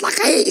nice. It's like,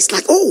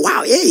 oh,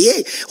 wow,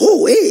 yeah.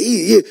 Oh,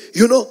 yeah.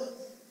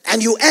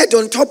 And you add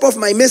on top of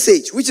my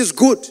message, which is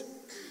good.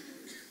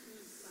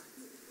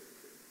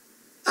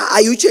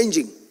 Are you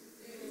changing?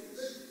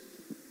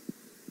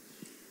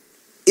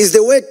 Is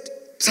the word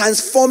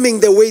transforming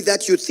the way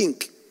that you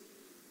think?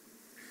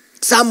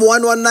 Psalm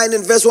 119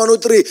 and verse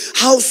 103.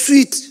 How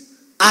sweet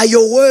are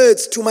your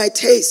words to my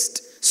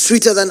taste,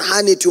 sweeter than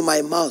honey to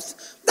my mouth.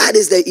 That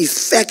is the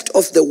effect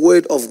of the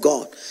word of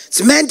God.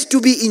 It's meant to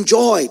be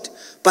enjoyed,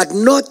 but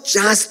not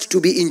just to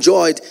be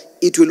enjoyed.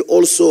 It will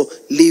also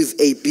leave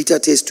a bitter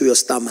taste to your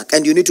stomach,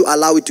 and you need to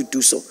allow it to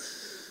do so.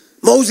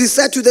 Moses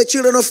said to the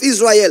children of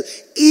Israel,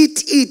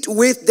 eat it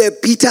with the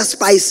bitter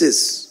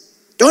spices.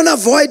 Don't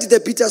avoid the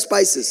bitter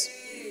spices.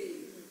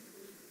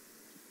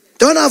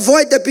 Don't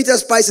avoid the bitter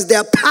spices. They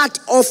are part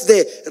of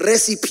the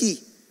recipe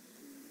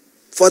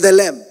for the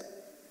lamb.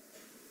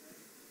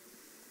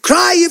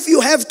 Cry if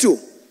you have to.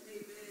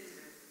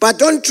 But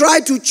don't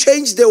try to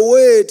change the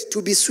word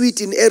to be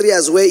sweet in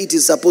areas where it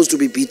is supposed to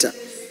be bitter.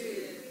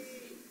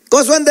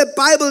 Because when the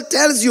Bible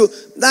tells you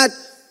that,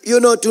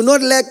 do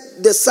not let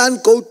the sun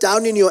go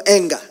down in your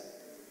anger.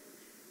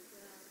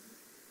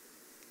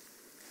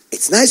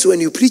 It's nice when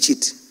you preach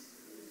it.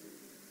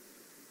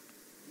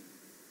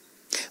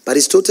 But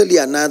it's totally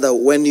another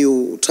when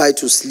you try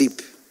to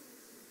sleep.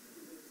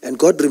 And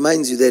God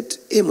reminds you that,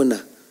 hey,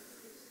 Mona,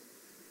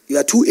 you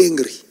are too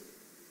angry.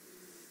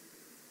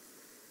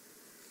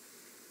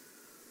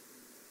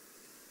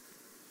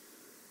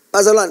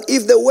 Bazalan,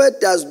 if the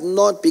word does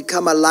not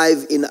become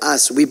alive in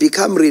us, we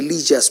become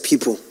religious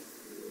people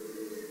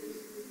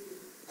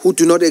who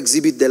do not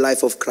exhibit the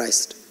life of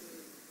Christ.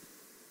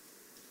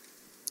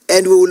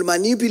 And we will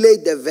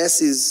manipulate the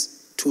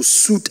verses to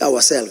suit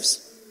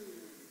ourselves,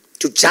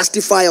 to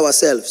justify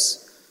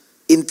ourselves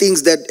in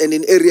things that and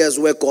in areas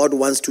where God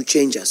wants to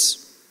change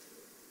us.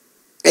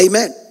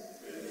 Amen.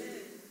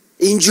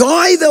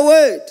 Enjoy the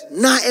word,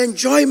 not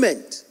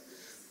enjoyment.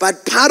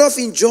 But part of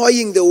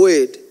enjoying the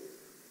word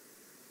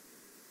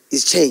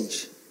is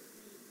change.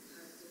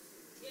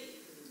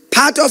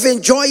 Part of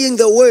enjoying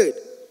the word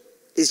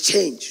is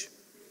change.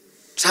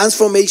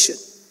 Transformation.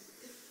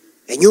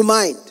 A new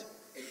mind.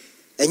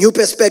 A new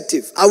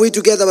perspective. Are we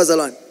together,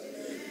 Bazalan?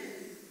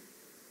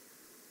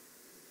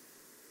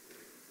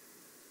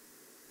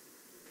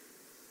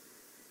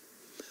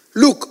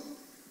 Look,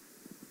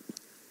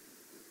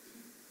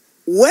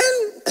 when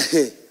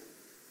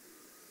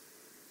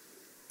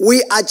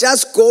we are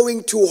just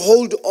going to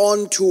hold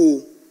on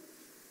to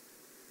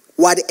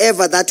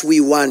whatever that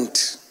we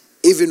want,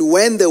 even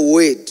when the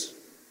word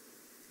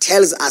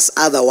tells us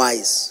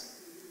otherwise.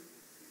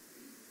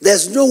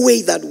 There's no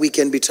way that we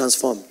can be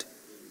transformed.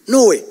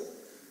 No way.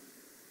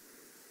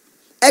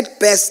 At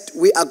best,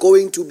 we are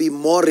going to be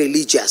more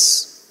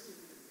religious.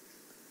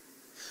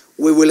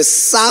 We will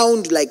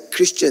sound like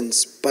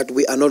Christians, but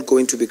we are not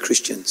going to be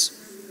Christians.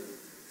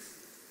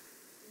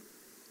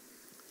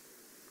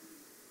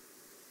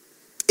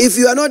 If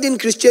you are not in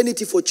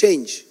Christianity for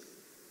change,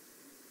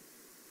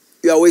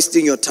 you are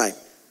wasting your time.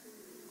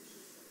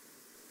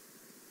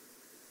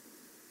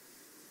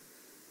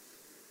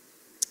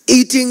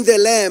 Eating the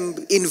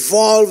lamb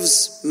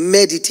involves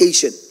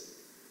meditation.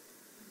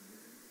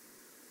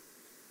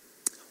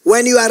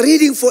 When you are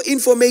reading for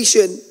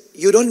information,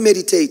 you don't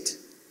meditate.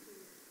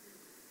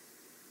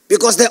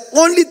 Because the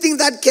only thing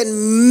that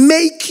can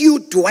make you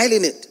dwell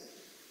in it,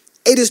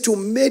 it is to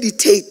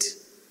meditate.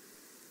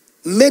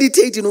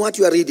 Meditate in what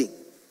you are reading.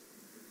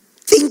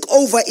 Think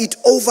over it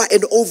over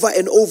and over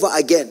and over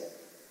again.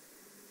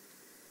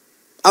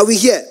 Are we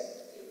here?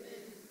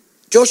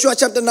 Joshua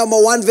chapter number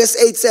 1 verse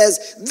 8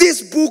 says,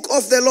 this book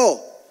of the law,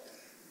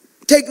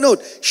 take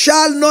note,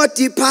 shall not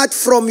depart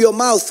from your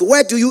mouth.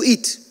 Where do you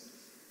eat?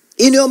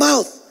 In your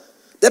mouth.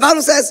 The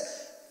Bible says,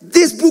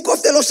 this book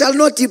of the law shall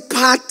not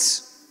depart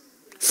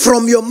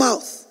from your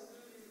mouth.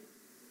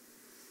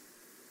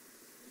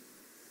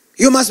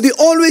 You must be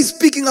always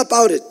speaking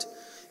about it.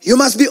 You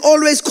must be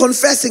always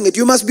confessing it.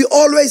 You must be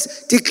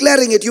always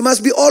declaring it. You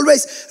must be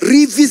always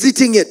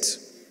revisiting it.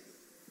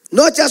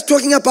 Not just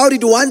talking about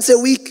it once a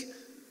week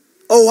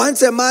or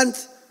once a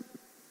month.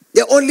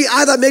 The only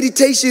other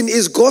meditation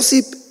is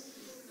gossip,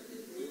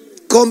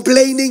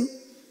 complaining,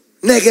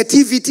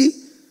 negativity.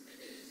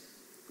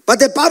 But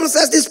the Bible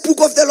says this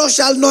book of the law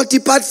shall not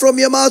depart from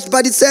your mouth,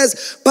 but it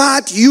says,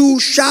 but you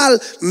shall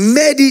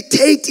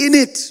meditate in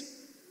it.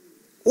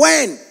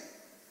 When?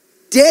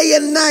 Day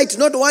and night,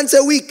 not once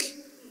a week.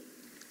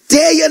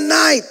 Day and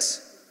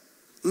night.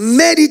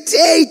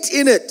 Meditate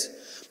in it.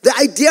 The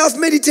idea of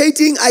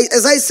meditating,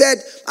 as I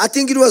said, I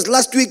think it was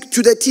last week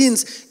to the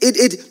teens,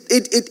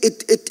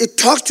 it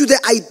talks to the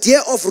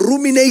idea of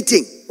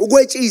ruminating.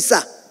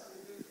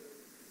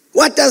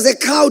 What does a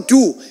cow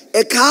do?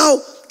 A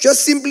cow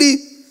just simply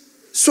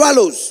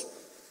swallows.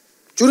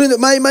 During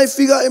my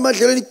figure,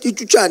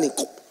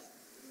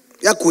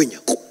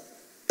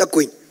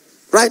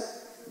 right?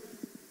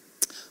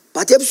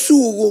 But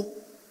ebusuku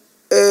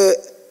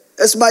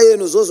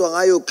esibayeni uzozwa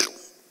ngayo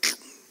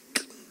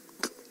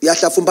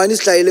yahlafumbana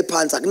isihlayele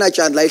phansi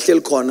akunatshani la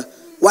ihleli khona.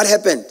 What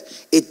happened?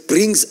 It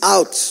brings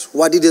out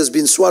what it has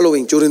been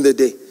swallowing during the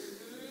day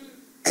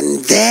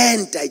and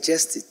then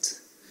digest it.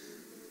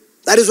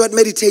 That is what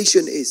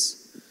meditation is.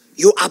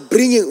 You are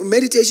bringing,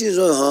 meditation is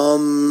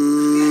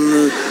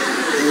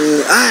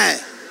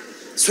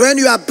it's when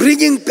you are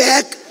bringing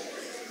back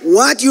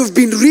what you've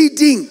been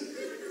reading,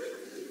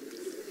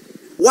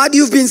 what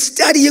you've been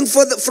studying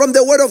from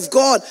the Word of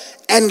God,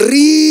 and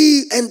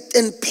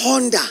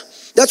ponder.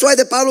 That's why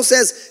the Bible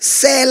says,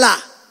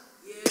 Selah,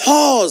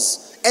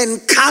 pause,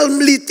 and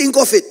calmly think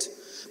of it.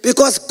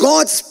 Because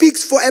God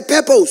speaks for a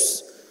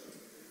purpose.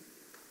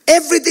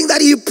 Everything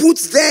that He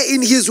puts there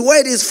in His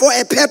Word is for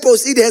a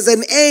purpose. It has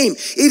an aim.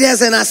 It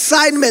has an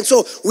assignment.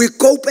 So we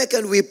go back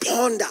and we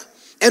ponder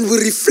and we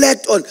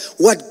reflect on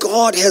what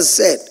God has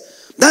said.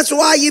 That's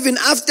why even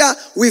after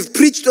we've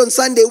preached on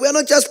Sunday, we're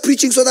not just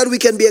preaching so that we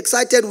can be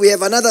excited. We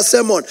have another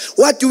sermon.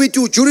 What do we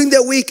do? During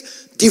the week,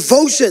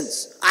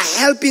 devotions are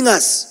helping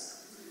us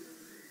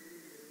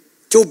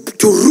to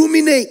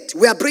ruminate.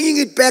 We are bringing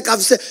it back.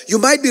 I've said, you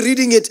might be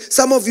reading it.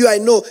 Some of you, I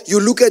know, you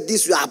look at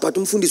this, but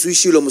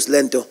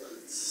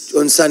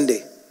on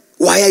Sunday.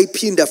 Why I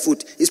pinned the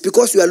foot? It's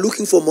because you are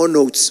looking for more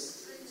notes.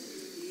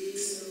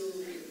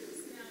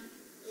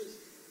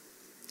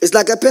 It's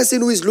like a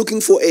person who is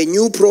looking for a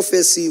new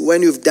prophecy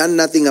when you've done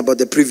nothing about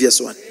the previous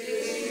one.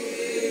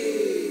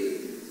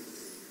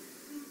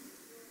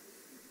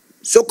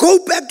 So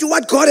go back to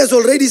what God has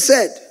already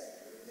said.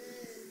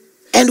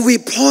 And we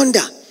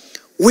ponder.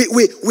 We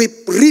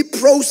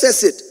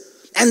reprocess it.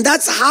 And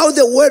that's how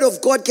the Word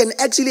of God can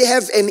actually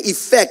have an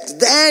effect.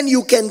 Then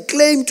you can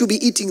claim to be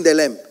eating the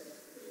lamb.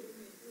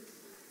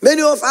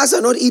 Many of us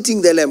are not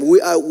eating the lamb. We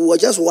are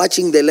just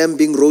watching the lamb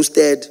being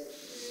roasted.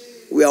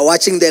 We are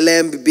watching the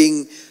lamb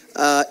being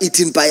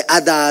eaten by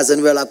others.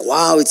 And we're like,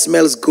 wow, it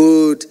smells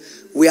good.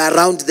 We are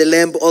around the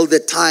lamb all the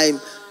time.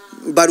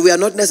 But we are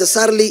not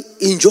necessarily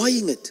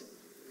enjoying it.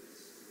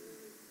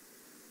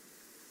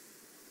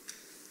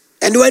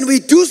 And when we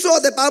do so,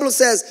 the Bible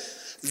says,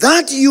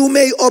 that you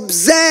may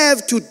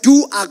observe to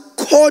do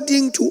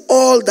according to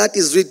all that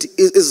is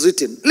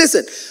written.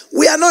 Listen,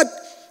 we are not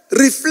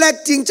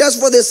reflecting just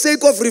for the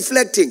sake of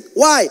reflecting.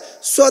 Why?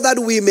 So that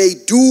we may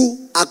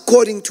do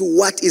according to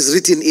what is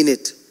written in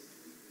it.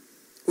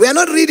 We are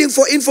not reading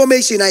for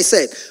information, I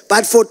said,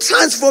 but for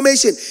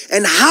transformation.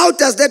 And how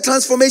does that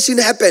transformation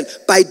happen?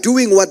 By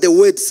doing what the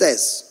Word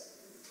says.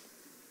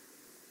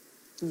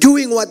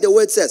 Doing what the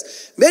Word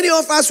says. Many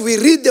of us, we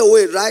read the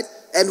Word, right?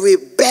 And we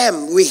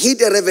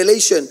hit a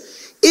revelation.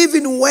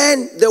 Even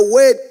when the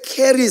Word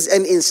carries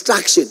an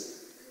instruction.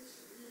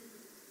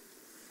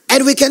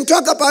 And we can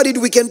talk about it,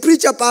 we can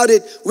preach about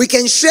it, we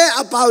can share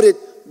about it,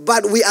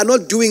 but we are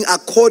not doing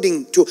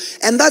according to.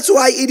 And that's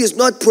why it is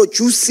not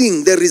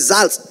producing the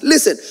results.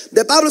 Listen,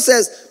 the Bible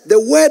says the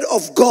word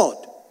of God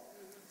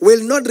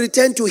will not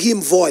return to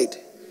him void.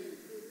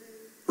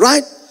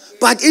 Right?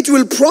 But it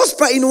will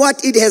prosper in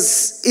what it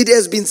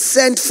has been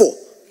sent for.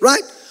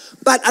 Right?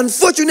 But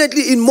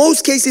unfortunately, in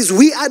most cases,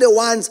 we are the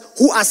ones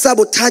who are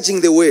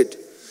sabotaging the word,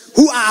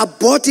 who are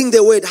aborting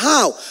the word.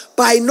 How?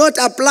 By not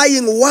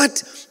applying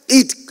what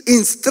it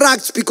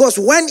instructs, because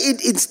when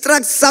it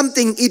instructs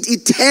something,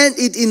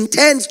 it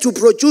intends to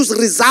produce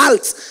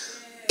results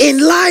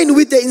in line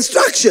with the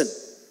instruction.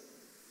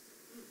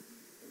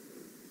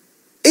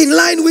 In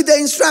line with the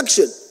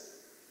instruction.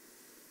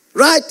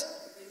 Right?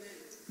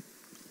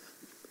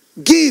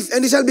 Give,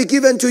 and it shall be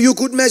given to you,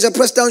 good measure,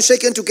 pressed down,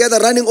 shaken together,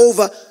 running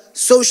over,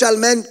 so shall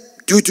men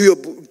give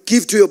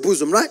to your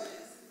bosom, right?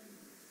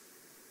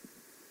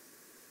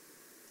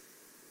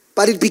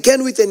 But it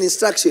began with an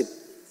instruction.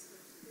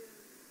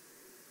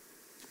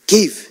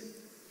 Give.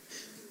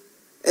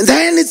 And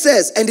then it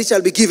says, and it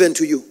shall be given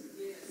to you.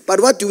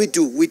 But what do?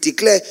 We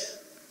declare,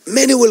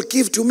 many will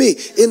give to me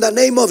in the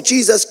name of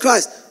Jesus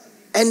Christ.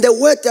 And the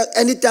word,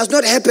 and it does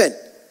not happen.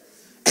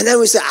 And then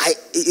we say,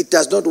 it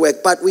does not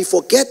work. But we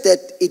forget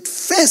that it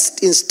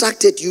first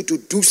instructed you to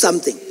do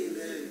something.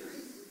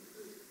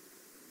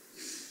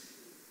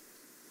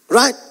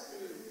 Right?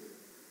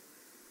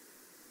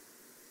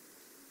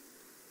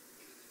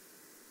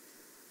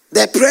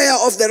 The prayer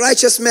of the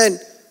righteous man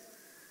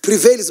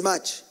prevails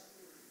much.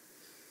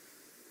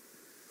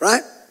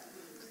 Right?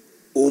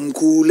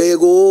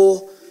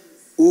 Umkhuleko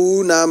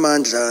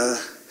unamandla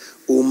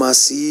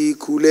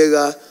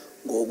umasikhuleka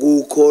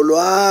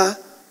ngokukholwa.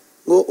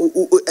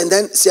 And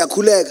then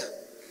siyakhuleka.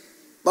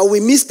 But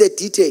we miss the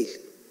detail.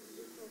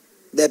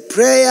 The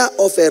prayer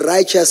of a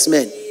righteous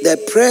man. The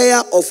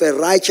prayer of a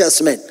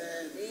righteous man.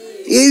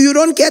 You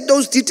don't get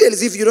those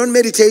details if you don't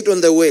meditate on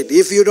the word.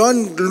 If you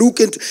don't look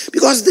into,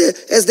 because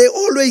as they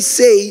always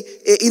say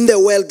in the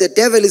world, the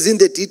devil is in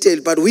the detail,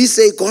 but we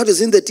say God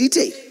is in the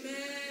detail.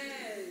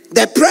 Amen.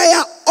 The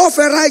prayer of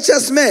a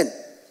righteous man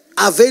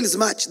avails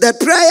much. The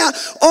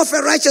prayer of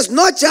a righteous,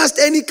 not just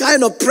any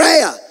kind of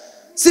prayer.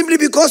 Simply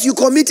because you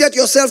committed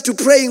yourself to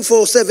praying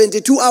for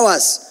 72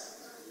 hours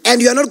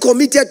and you are not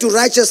committed to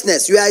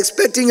righteousness. You are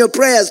expecting your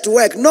prayers to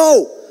work.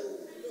 No.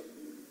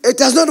 It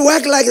does not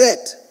work like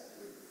that.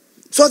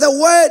 So the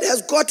word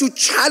has got to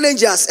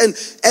challenge us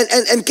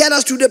and get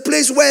us to the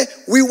place where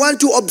we want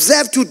to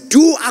observe, to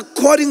do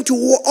according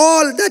to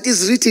all that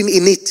is written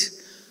in it.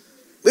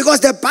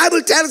 Because the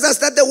Bible tells us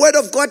that the word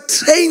of God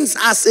trains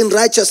us in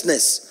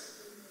righteousness.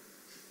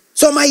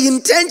 So my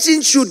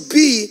intention should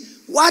be,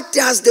 what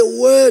does the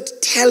word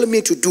tell me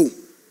to do?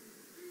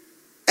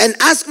 And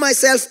ask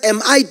myself,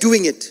 am I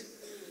doing it?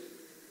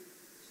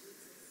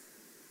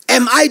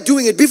 Am I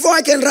doing it? Before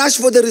I can rush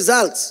for the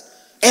results,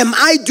 am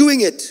I doing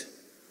it?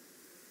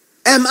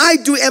 Am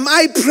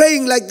I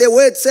praying like the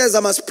word says I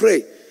must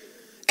pray?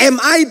 Am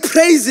I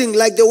praising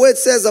like the word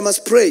says I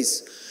must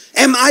praise?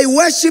 Am I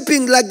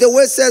worshiping like the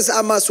word says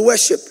I must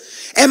worship?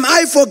 Am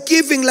I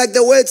forgiving like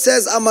the word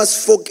says I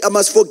must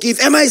forgive?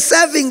 Am I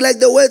serving like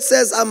the word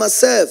says I must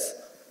serve?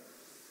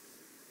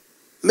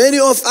 Many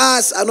of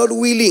us are not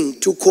willing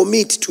to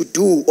commit to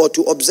do or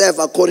to observe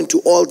according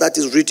to all that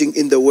is written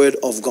in the word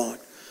of God.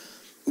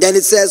 Then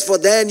it says, for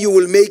then you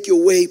will make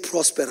your way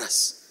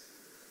prosperous.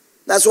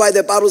 That's why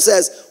the Bible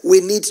says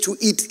we need to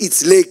eat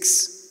its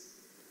legs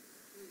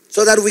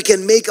so that we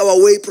can make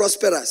our way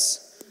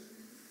prosperous.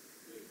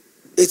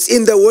 It's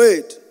in the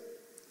word.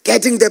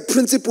 Getting the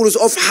principles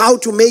of how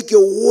to make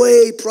your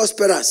way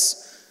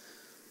prosperous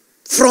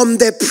from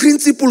the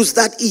principles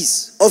that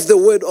is of the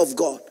word of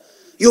God.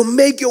 You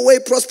make your way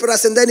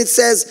prosperous, and then it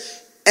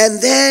says,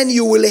 and then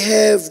you will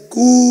have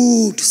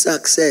good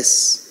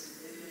success.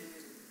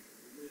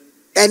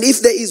 And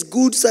if there is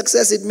good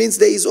success, it means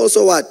there is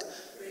also what?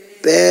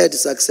 Bad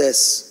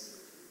success.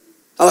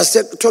 I was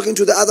talking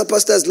to the other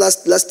pastors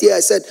last year.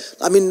 I said,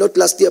 not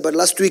last year, but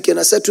last week. And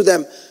I said to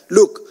them,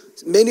 look,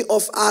 many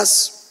of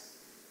us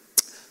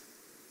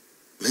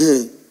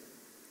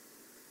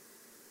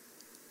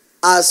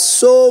are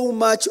so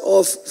much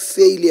of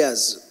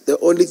failures. The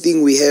only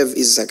thing we have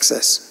is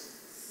success.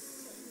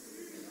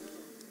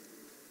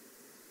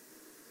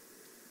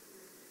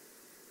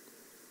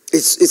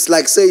 It's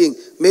like saying,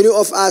 many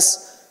of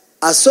us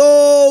are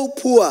so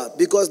poor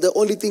because the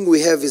only thing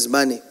we have is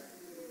money.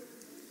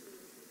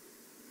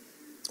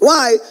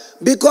 Why?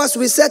 Because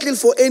we settle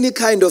for any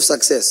kind of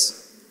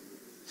success.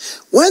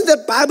 When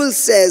the Bible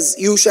says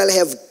you shall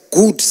have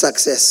good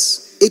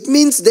success, it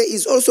means there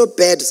is also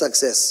bad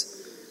success.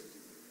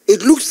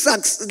 It looks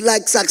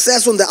like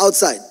success on the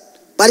outside,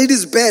 but it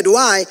is bad.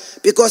 Why?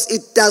 Because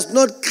it does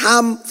not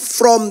come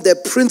from the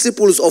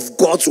principles of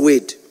God's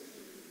word.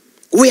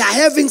 We are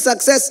having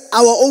success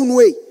our own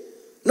way,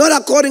 not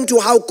according to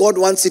how God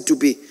wants it to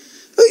be.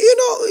 You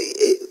know,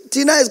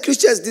 Tina, as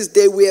Christians this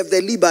day, we have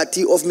the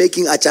liberty of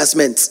making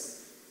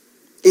adjustments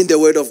in the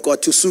word of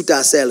God to suit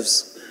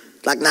ourselves.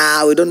 Like,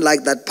 we don't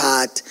like that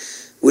part.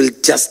 we'll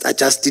just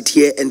adjust it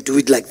here and do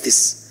it like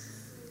this.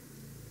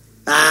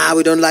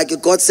 We don't like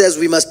it. God says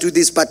we must do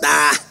this, but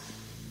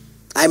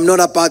I'm not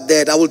about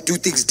that. I will do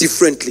things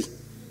differently.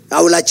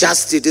 I will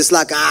adjust it. It's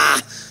like,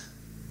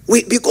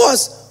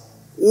 because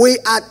we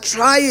are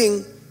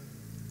trying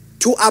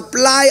to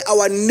apply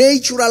our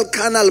natural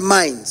carnal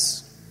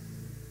minds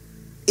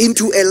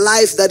into a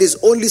life that is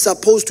only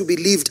supposed to be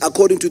lived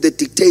according to the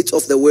dictates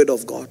of the Word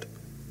of God.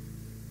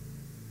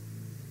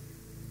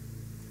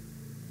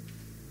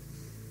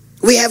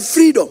 We have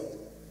freedom.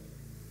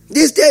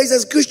 These days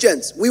as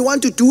Christians, we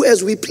want to do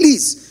as we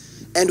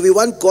please, and we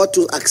want God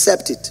to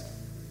accept it.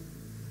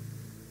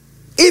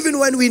 Even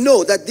when we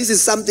know that this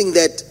is something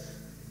that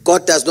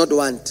God does not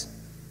want.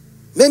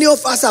 Many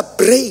of us are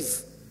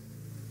brave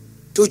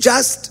to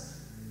just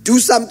do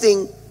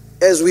something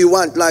as we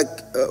want. Like,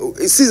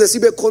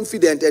 be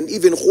confident and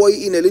even hoy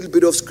in a little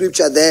bit of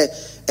scripture there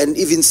and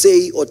even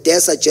say or dare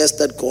suggest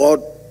that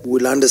God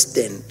will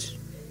understand.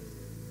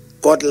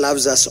 God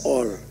loves us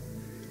all.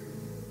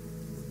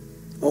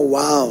 Oh,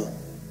 wow.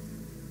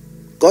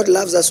 God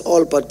loves us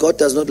all, but God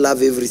does not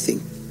love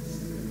everything.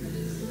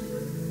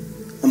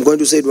 I'm going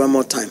to say it one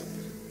more time.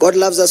 God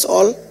loves us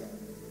all,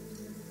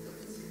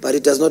 but He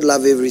does not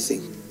love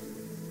everything.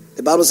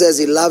 The Bible says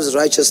He loves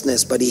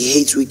righteousness, but He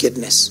hates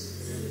wickedness.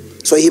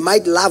 So He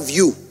might love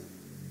you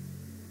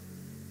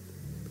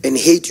and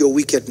hate your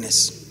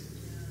wickedness.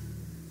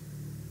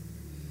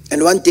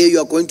 And one day you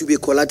are going to be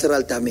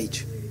collateral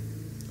damage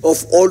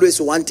of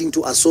always wanting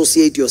to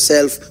associate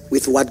yourself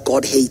with what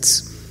God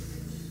hates.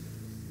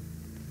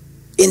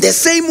 In the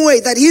same way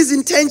that His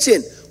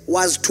intention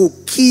was to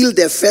kill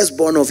the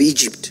firstborn of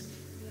Egypt.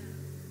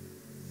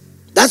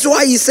 That's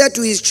why He said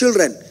to His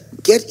children,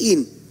 get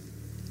in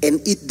and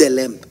eat the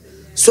lamb,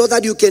 so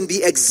that you can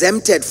be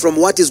exempted from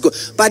what is good.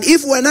 But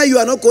if when you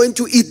are not going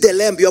to eat the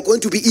lamb, you are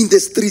going to be in the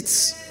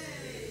streets.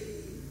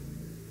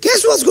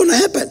 Guess what's going to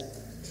happen?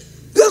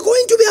 You are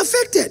going to be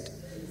affected.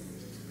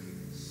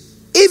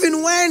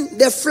 Even when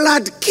the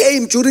flood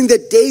came during the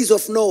days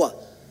of Noah,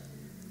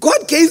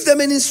 God gave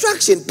them an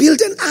instruction, build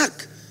an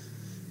ark.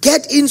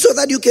 Get in so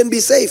that you can be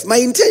safe. My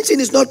intention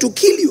is not to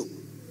kill you.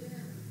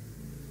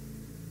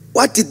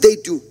 What did they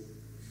do?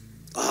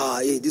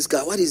 Hey, this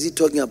guy, what is he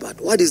talking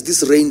about? What is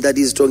this rain that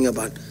he's talking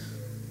about?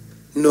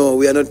 No,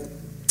 we are not.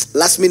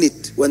 Last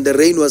minute, when the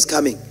rain was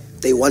coming,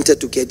 they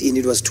wanted to get in.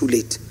 It was too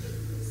late.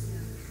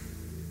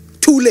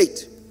 Too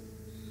late.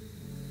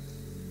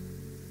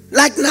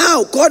 Like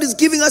now, God is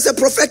giving us a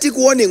prophetic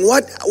warning.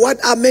 What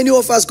are many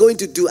of us going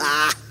to do?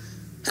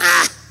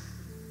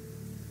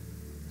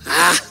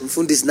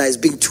 Mfundis is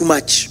being too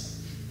much.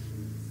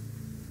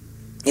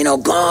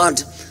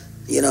 God,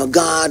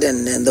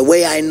 and the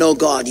way I know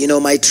God,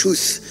 my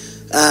truth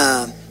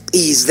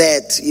is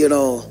that,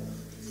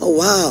 oh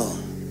wow.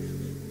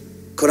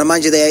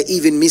 Koramanje, they are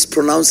even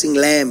mispronouncing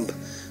lamb.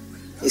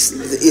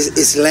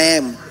 It's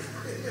lamb.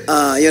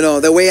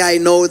 The way I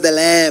know the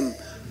lamb.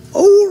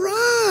 All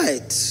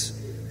right.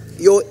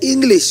 Your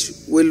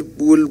English will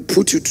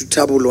put you to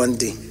trouble one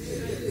day.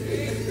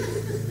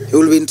 You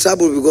will be in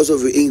trouble because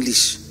of your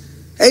English.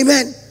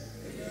 Amen.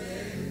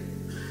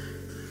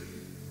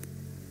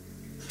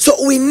 So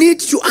we need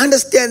to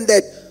understand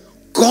that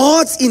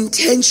God's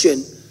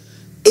intention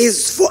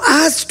is for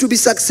us to be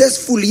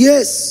successful,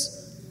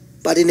 yes,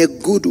 but in a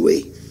good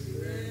way.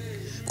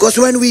 Because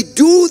when we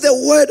do the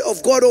word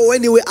of God, or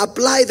when we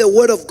apply the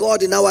word of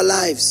God in our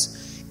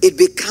lives, it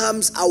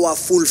becomes our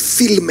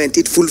fulfillment.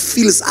 It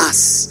fulfills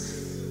us.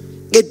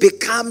 It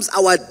becomes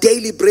our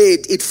daily bread.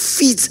 It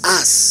feeds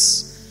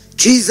us.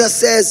 Jesus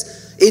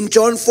says in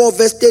John 4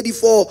 verse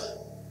 34,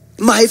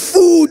 my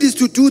food is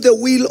to do the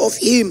will of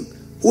Him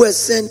who has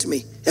sent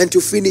me and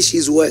to finish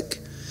His work.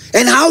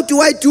 And how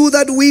do I do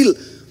that will?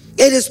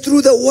 It is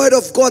through the word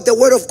of God. The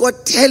word of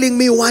God telling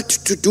me what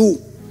to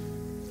do.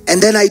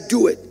 And then I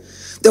do it.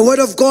 The word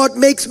of God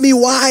makes me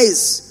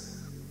wise,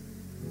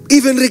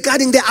 even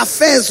regarding the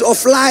affairs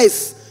of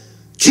life.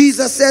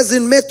 Jesus says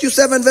in Matthew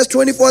 7 verse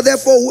 24,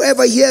 therefore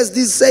whoever hears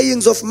these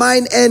sayings of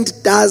mine and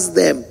does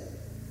them.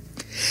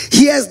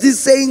 Hears these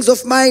sayings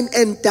of mine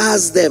and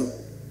does them.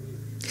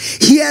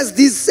 Hears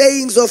these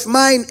sayings of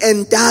mine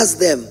and does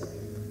them.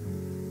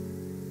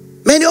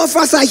 Many of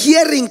us are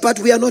hearing, but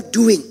we are not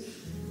doing.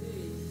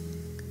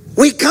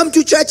 We come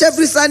to church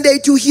every Sunday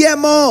to hear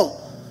more,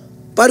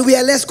 but we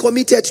are less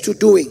committed to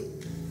doing.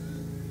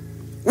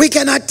 We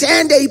can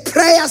attend a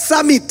prayer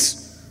summit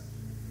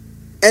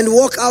and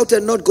walk out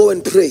and not go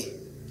and pray.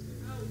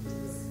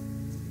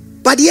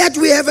 But yet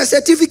we have a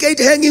certificate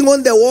hanging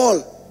on the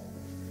wall,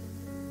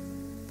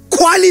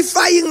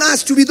 qualifying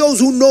us to be those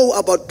who know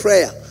about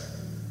prayer.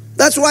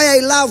 That's why I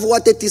love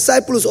what the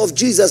disciples of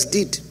Jesus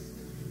did.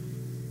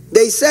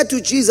 They said to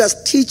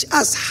Jesus, teach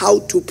us how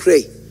to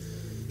pray.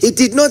 He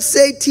did not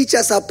say, teach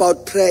us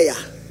about prayer.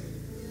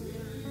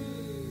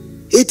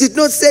 He did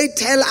not say,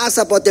 tell us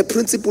about the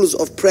principles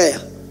of prayer.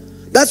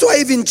 That's why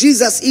even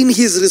Jesus, in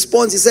his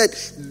response, he said,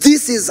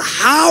 this is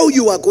how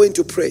you are going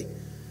to pray.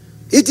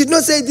 He did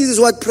not say, this is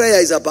what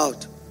prayer is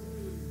about.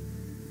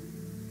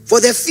 For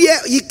the fear,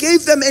 he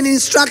gave them an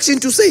instruction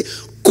to say,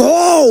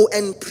 go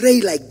and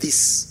pray like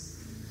this.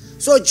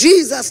 So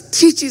Jesus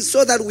teaches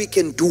so that we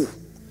can do.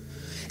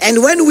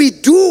 And when we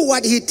do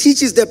what he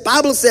teaches, the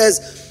Bible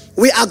says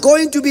we are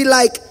going to be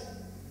like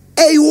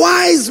a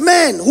wise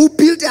man who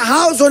built a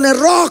house on a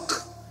rock.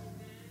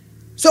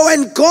 So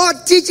when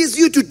God teaches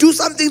you to do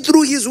something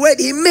through his word,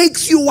 he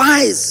makes you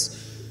wise.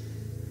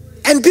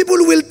 And people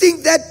will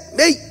think that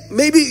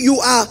maybe you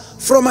are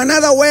from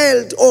another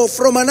world or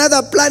from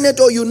another planet,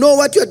 or you know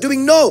what you are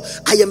doing. No,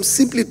 I am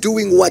simply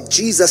doing what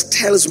Jesus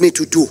tells me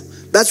to do.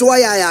 That's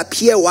why I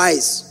appear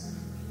wise.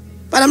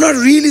 But I'm not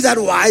really that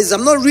wise.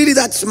 I'm not really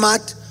that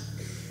smart.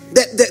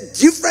 The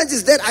difference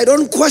is that I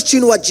don't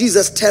question what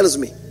Jesus tells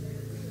me.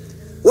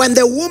 When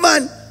the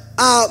woman,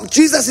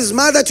 Jesus'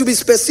 mother, to be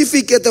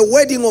specific, at the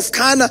wedding of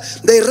Cana,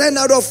 they ran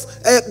out of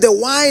the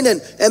wine,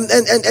 and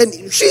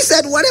she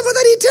said, whatever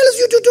that he tells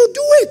you to do,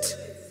 do it.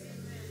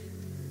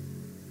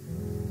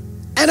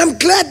 And I'm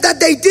glad that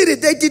they did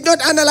it. They did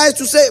not analyze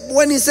to say,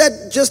 when he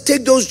said, just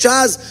take those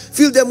jars,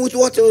 fill them with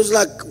water. It was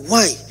like,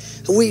 why?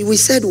 We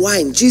said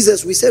wine.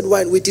 Jesus, we said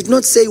wine. We did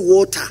not say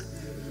water.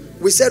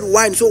 We said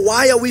wine. So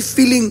why are we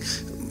filling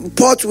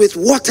pots with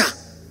water?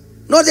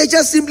 No, they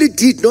just simply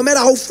did, no matter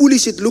how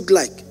foolish it looked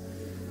like.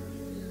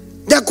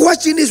 The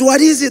question is, what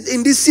is it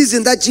in this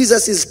season that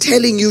Jesus is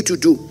telling you to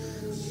do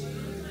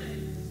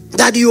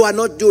that you are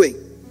not doing?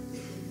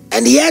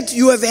 And yet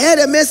you have heard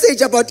a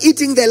message about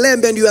eating the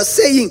lamb, and you are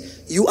saying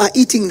you are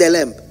eating the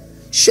lamb.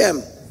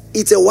 Shame.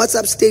 It's a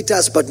WhatsApp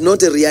status, but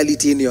not a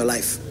reality in your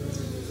life.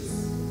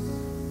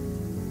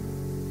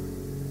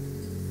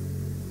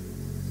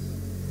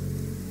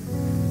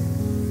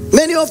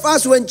 Many of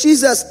us, when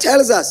Jesus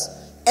tells us,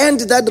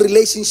 end that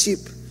relationship,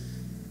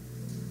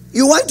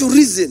 you want to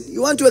reason.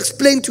 You want to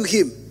explain to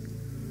him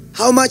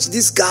how much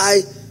this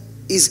guy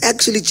is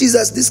actually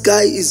Jesus. This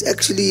guy is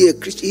actually a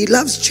Christian. He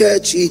loves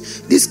church.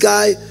 This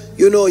guy,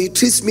 he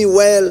treats me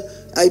well.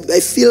 I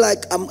feel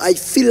like.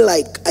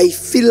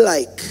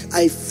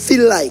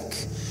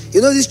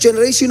 This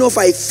generation of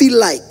I feel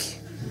like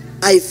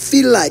I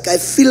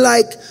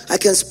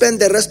can spend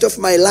the rest of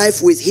my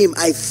life with him.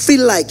 I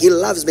feel like he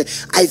loves me.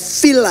 I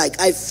feel like.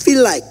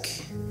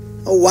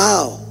 Oh,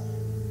 wow.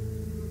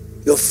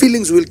 Your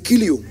feelings will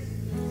kill you.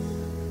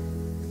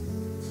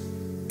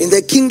 In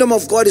the kingdom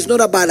of God, it's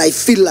not about I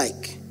feel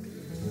like.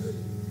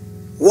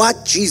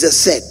 What Jesus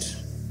said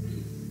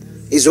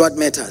is what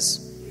matters.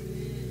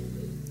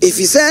 If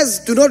he says,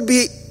 do not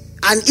be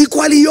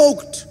unequally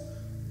yoked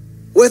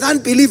with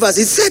unbelievers,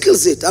 it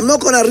settles it. I'm not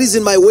going to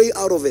reason my way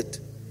out of it.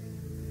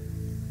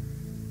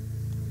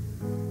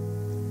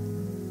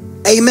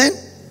 Amen?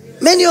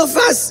 Many of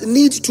us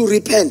need to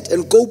repent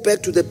and go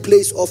back to the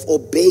place of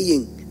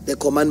obeying the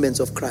commandments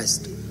of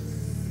Christ.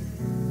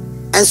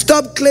 And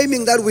stop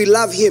claiming that we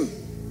love him.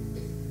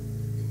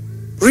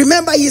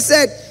 Remember, he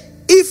said,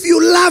 if you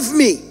love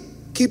me,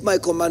 keep my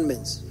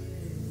commandments.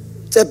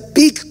 It's a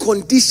big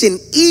condition.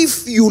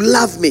 If you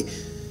love me.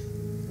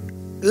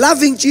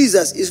 Loving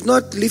Jesus is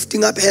not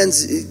lifting up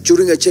hands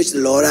during a church.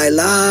 Lord, I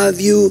love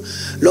you.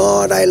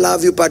 Lord, I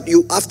love you. But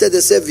you, after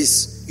the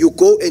service, you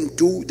go and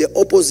do the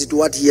opposite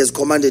what he has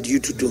commanded you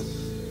to do.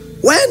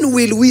 When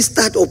will we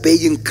start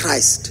obeying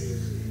Christ?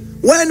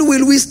 When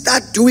will we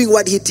start doing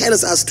what he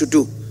tells us to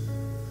do?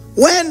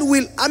 When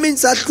will,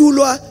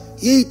 satulwa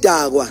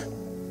yitagwa.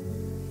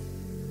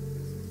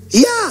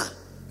 Yeah.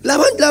 That's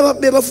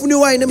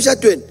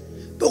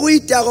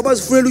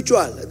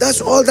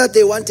all that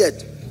they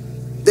wanted.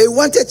 They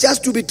wanted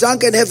just to be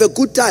drunk and have a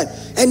good time.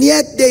 And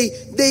yet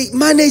they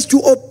managed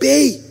to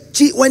obey.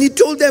 When he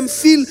told them,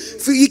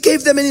 he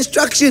gave them an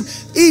instruction.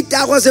 They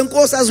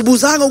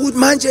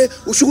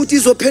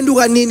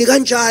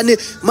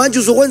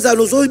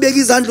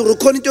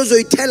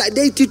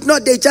did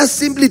not. They just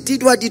simply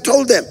did what he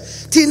told them.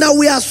 Now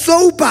we are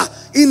sober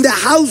in the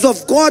house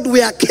of God.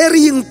 We are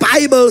carrying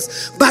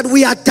Bibles, but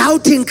we are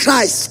doubting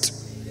Christ.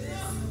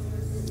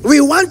 We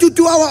want to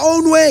do our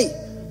own way.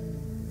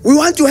 We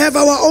want to have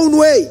our own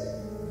way.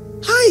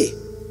 Hi.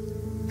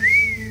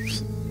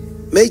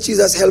 May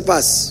Jesus help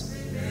us.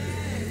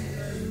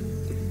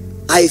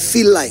 I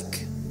feel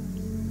like,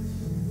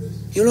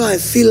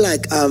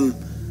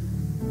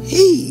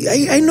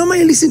 I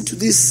normally listen to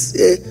this,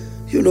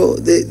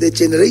 the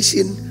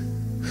generation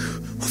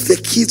of the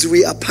kids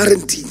we are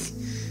parenting,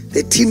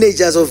 the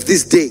teenagers of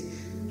this day.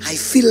 I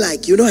feel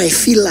like,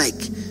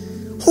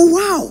 oh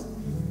wow,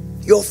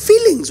 your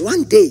feelings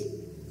one day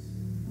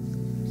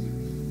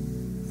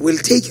will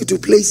take you to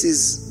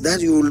places that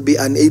you will be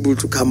unable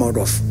to come out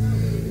of.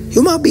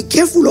 You must be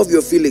careful of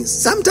your feelings.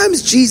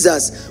 Sometimes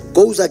Jesus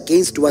goes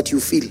against what you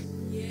feel.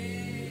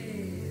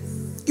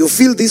 You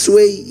feel this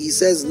way, he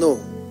says no.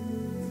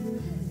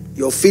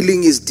 Your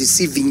feeling is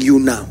deceiving you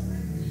now.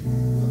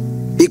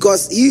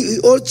 Because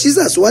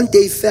Jesus one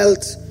day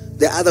felt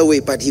the other way,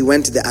 but he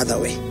went the other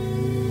way.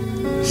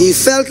 He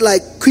felt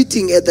like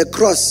quitting at the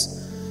cross.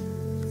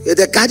 At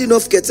the Garden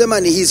of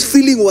Gethsemane, his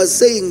feeling was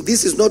saying,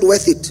 this is not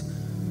worth it.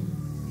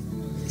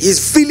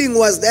 His feeling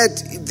was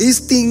that this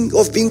thing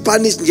of being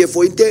punished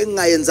for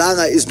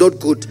is not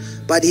good.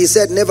 But he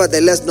said,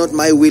 nevertheless, not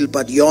my will,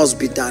 but yours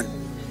be done.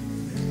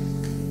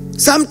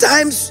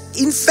 Sometimes,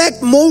 in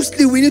fact,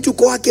 mostly we need to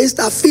go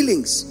against our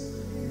feelings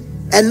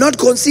and not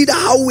consider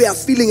how we are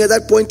feeling at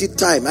that point in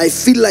time. I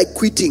feel like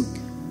quitting.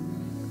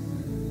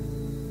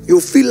 You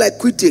feel like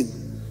quitting.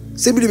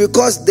 Simply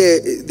because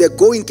the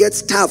going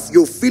gets tough,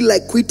 you feel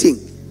like quitting.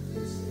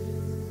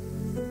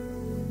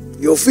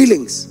 Your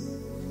feelings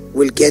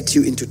will get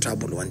you into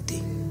trouble one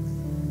day.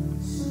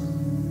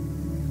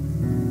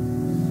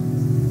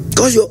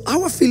 Because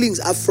our feelings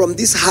are from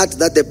this heart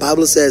that the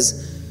Bible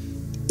says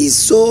is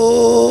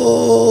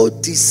so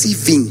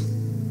deceiving.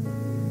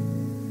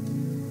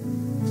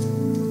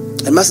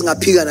 And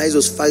masingaphika na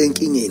izosifaka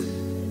enkingeni.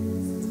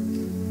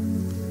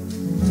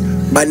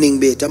 Baningi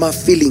bethu ama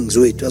feelings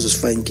wethu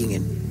azosifaka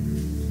enkingeni.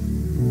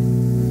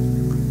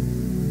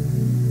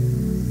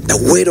 The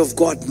word of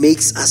God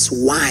makes us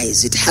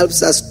wise. It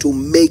helps us to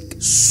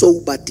make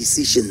sober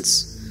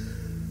decisions.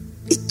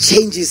 It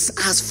changes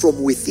us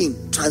from within,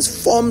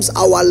 transforms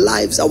our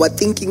lives, our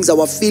thinkings,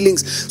 our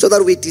feelings, so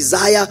that we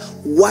desire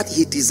what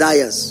He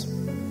desires.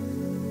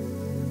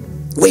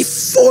 We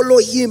follow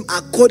Him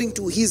according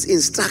to His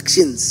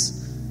instructions.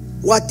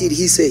 What did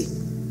He say?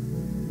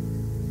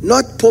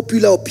 Not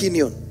popular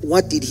opinion.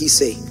 What did He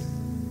say?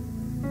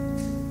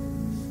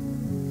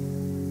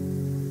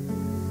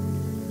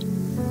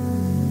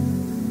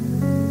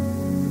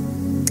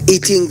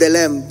 Eating the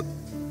lamb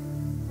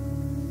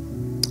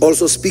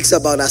also speaks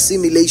about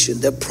assimilation,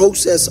 the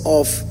process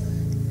of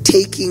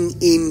taking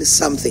in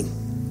something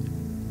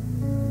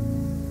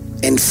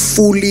and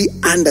fully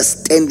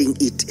understanding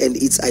it and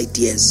its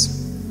ideas.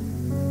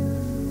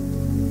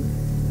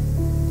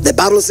 The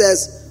Bible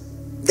says,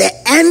 the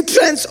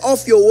entrance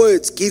of your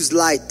words gives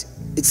light.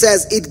 It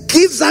says, it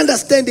gives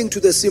understanding to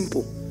the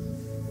simple.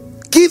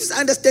 Gives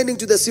understanding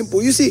to the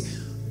simple. You see,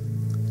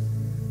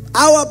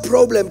 our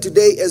problem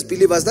today as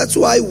believers, that's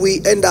why we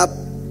end up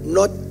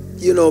not,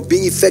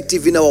 being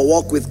effective in our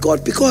walk with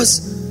God,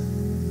 because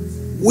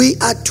we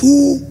are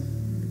too,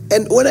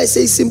 and when I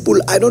say simple,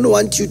 I don't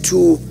want you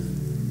to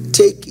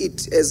take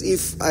it as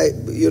if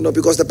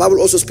because the Bible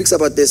also speaks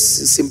about the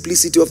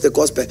simplicity of the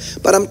gospel,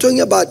 but I'm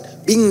talking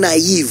about being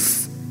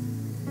naive.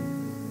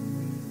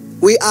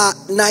 We are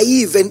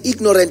naive and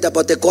ignorant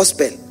about the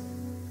gospel.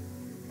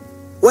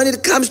 When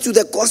it comes to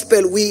the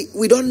gospel,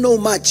 we don't know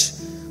much.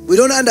 We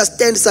don't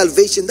understand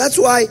salvation. That's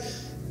why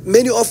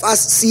many of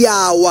us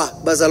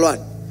siyawa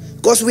bazalwane,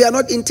 because we are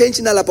not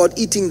intentional about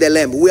eating the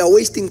lamb. We are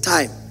wasting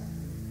time.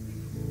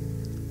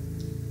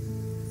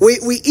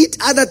 We eat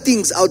other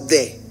things out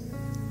there.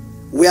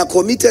 We are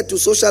committed to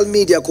social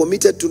media,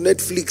 committed to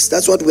Netflix.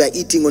 That's what we are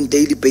eating on a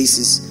daily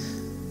basis.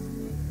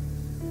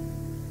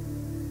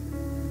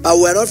 But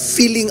we are not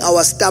filling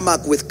our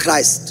stomach with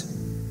Christ.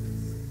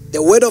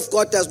 The word of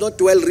God does not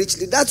dwell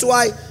richly. That's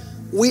why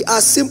we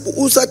are simple.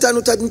 And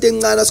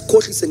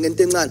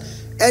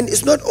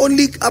it's not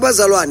only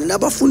abazalwane,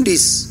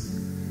 nabafundis.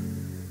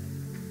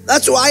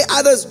 That's why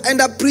others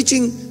end up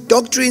preaching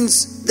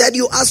doctrines that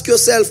you ask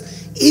yourself,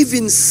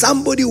 even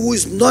somebody who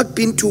has not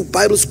been to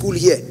Bible school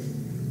here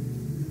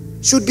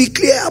should be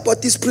clear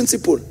about this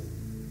principle.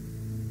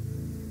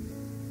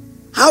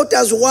 How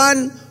does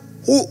one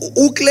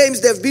who claims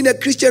they've been a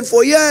Christian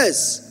for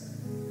years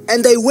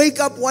and they wake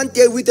up one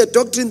day with a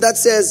doctrine that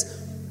says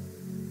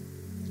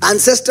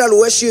ancestral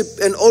worship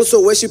and also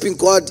worshiping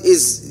God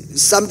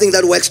is something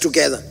that works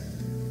together?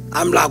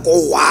 I'm like,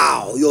 oh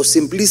wow, your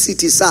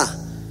simplicity, sir,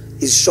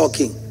 is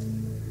shocking.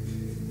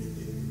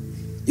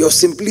 Your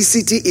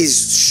simplicity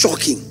is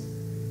shocking.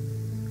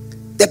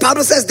 The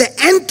Bible says the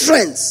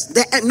entrance,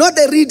 not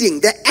the reading,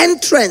 the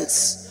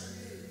entrance.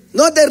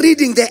 Not the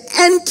reading, the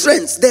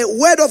entrance. The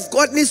word of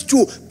God needs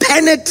to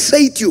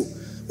penetrate you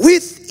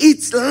with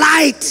its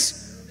light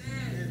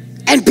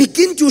and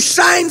begin to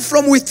shine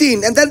from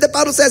within. And then the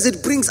Bible says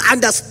it brings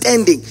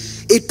understanding.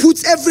 It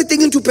puts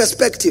everything into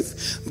perspective.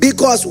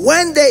 Because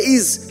when there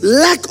is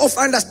lack of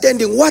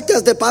understanding, what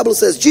does the Bible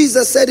say?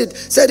 Jesus said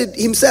it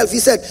himself. He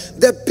said,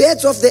 the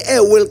birds of the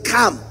air will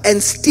come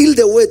and steal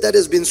the word that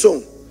has been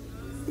sown.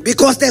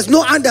 Because there's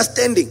no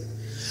understanding.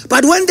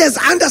 But when there's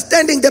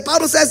understanding, the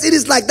Bible says it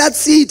is like that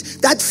seed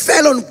that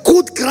fell on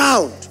good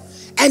ground.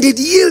 And it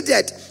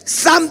yielded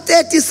some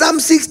 30, some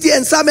 60,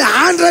 and some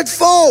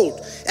 100-fold.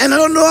 And I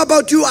don't know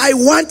about you, I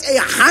want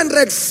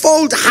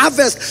 100-fold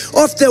harvest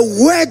of the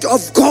word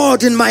of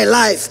God in my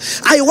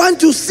life. I want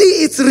to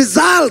see its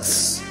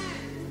results.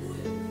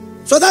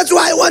 So that's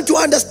why I want to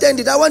understand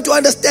it. I want to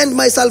understand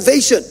my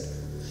salvation.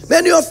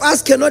 Many of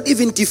us cannot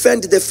even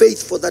defend the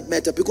faith for that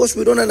matter because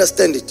we don't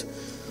understand it.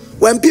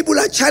 When people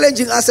are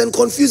challenging us and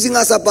confusing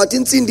us about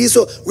insindi,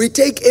 so we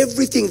take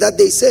everything that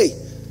they say.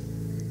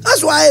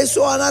 That's why I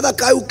saw another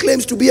guy who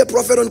claims to be a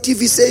prophet on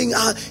TV saying,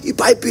 I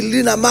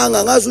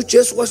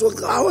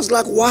was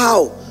like,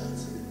 wow.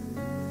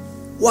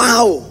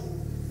 Wow.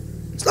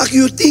 It's like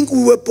you think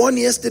we were born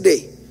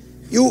yesterday.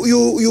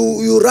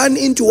 You run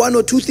into one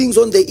or two things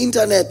on the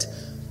internet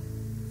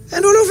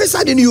And all of a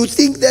sudden you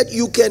think that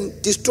you can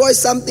destroy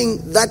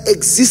something that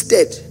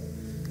existed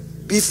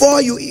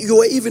before you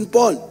were even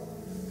born.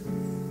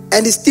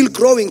 And it's still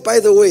growing,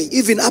 by the way,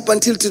 even up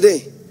until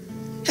today.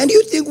 And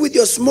you think with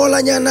your small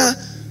anyana,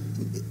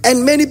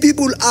 and many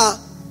people are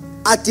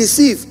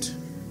deceived.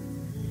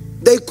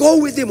 They go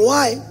with him.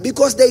 Why?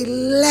 Because they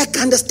lack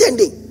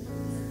understanding.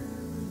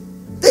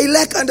 They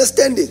lack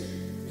understanding.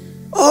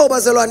 Oh,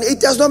 Bazalwane, it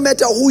does not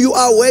matter who you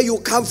are, where you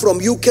come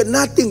from. You can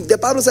nothing. The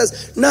Bible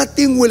says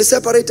nothing will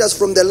separate us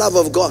from the love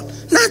of God.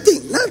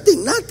 Nothing.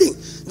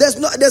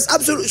 There's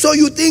absolute. So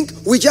you think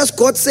we just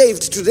got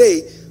saved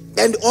today,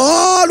 and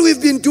all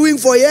we've been doing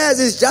for years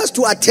is just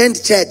to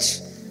attend church.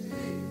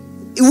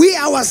 We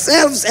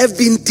ourselves have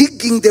been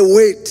digging the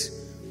word.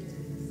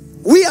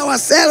 We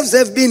ourselves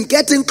have been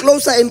getting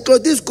closer and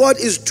closer. This God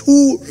is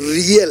too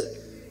real.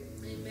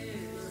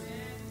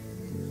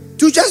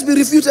 To just be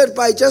refuted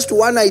by just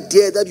one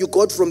idea that you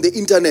got from the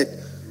internet,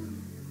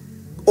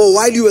 or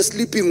while you were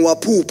sleeping,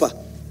 wapupa,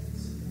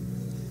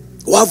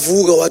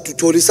 wavuga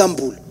watutori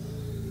sambul.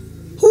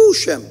 Who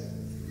shame?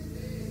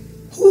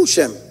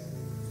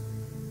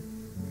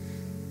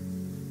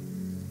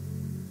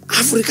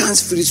 African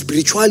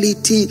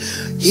spirituality,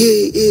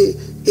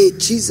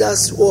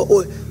 Jesus,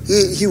 or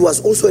he was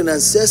also an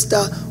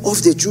ancestor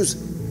of the Jews.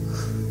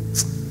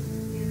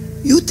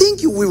 You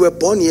think we were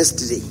born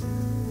yesterday?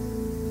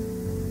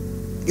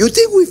 You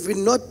think we've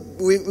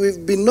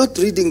been not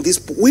reading this?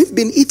 We've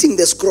been eating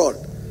the scroll.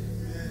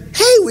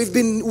 Hey,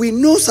 we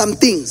know some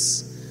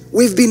things.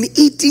 We've been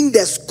eating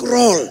the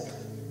scroll.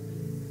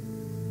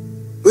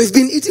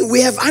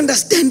 We have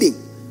understanding.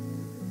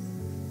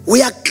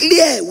 We are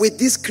clear with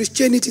this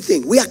Christianity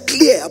thing. We are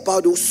clear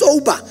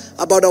sober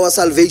about our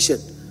salvation.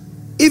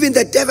 Even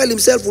the devil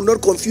himself will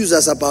not confuse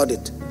us about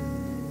it.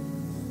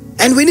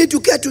 And we need to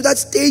get to that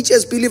stage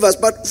as believers.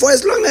 But for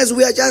as long as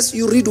we are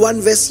you read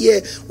one verse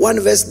here, one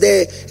verse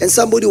there, and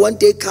somebody one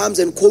day comes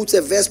and quotes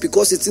a verse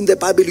because it's in the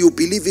Bible, you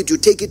believe it, you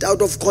take it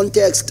out of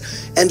context,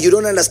 and you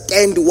don't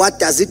understand what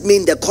does it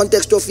mean, the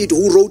context of it,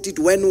 who wrote it,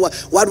 when,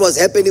 what was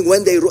happening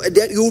when they wrote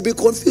it, you will be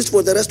confused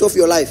for the rest of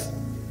your life.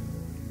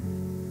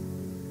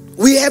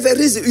 We have a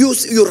reason.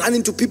 You run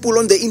into people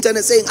on the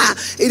internet saying,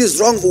 it is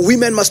wrong for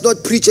women must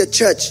not preach at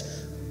church.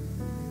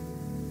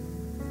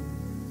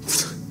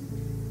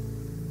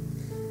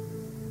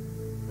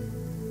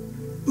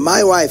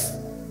 My wife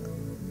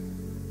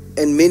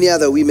and many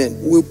other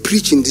women will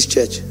preach in this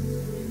church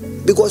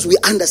because we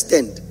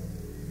understand.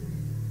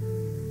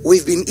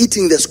 We've been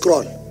eating the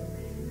scroll.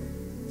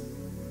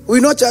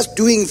 We're not just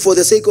doing for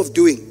the sake of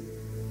doing.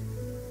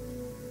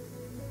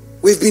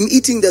 We've been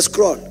eating the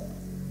scroll.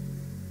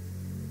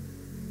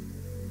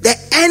 The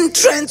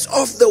entrance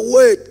of the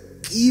word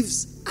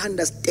gives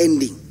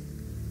understanding.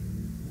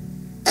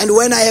 And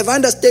when I have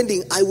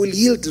understanding, I will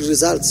yield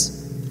results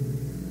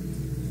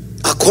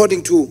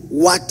according to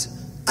what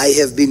I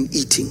have been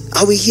eating.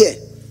 Are we here?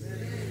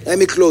 Let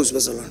me close,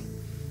 Barcelona.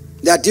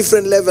 There are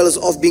different levels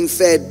of being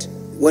fed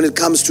when it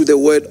comes to the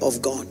word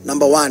of God.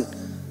 Number one,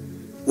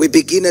 we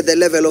begin at the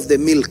level of the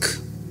milk.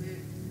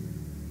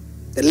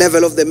 The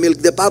level of the milk.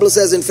 The Bible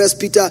says in 1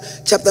 Peter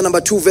chapter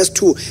number 2, verse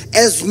 2,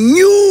 as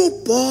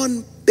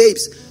newborn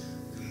babes.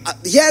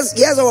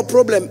 Here's our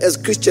problem as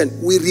Christians.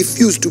 We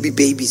refuse to be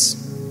babies.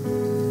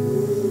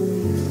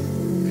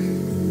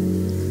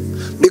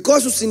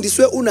 Because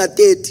usindiswe una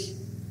 30,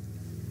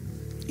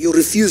 you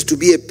refuse to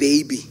be a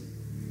baby.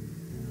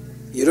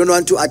 You don't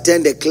want to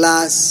attend a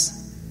class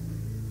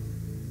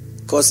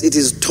because it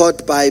is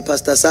taught by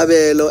Pastor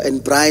Sabelo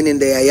and Brian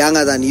and they are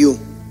younger than you.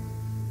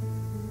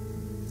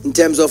 In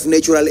terms of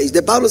natural age,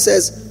 the Bible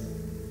says,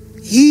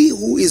 he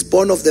who is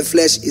born of the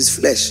flesh is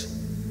flesh,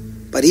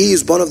 but he who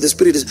is born of the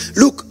spirit is...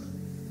 Look,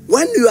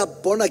 when you are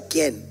born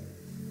again,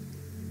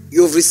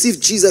 you have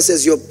received Jesus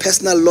as your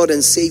personal Lord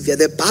and Savior.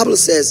 The Bible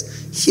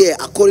says here,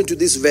 according to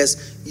this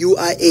verse, you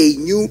are a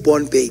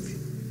newborn baby.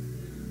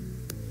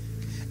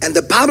 And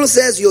the Bible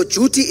says your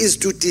duty is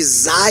to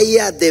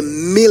desire the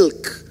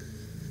milk.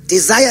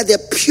 Desire the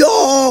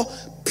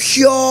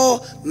pure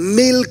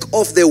milk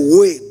of the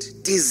word.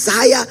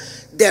 Desire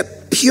the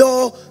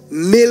pure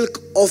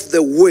milk of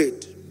the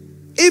word.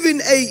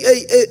 Even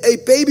a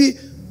baby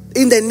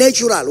in the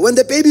natural, when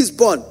the baby is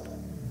born,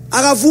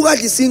 akavuka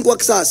kisingwa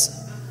kusasa.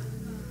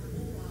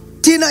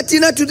 Tina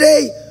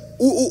today,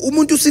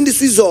 umuntu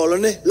sindiswa izolo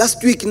ne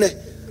last week ne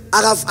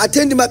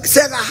attend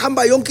seka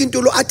hamba yonke into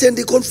lo attend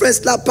the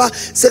conference lapha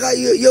seka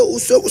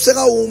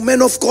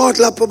man of God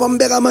lapha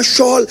bambeka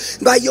amashol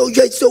ba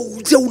so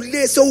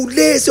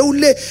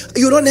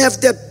you don't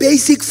have the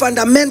basic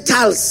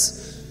fundamentals.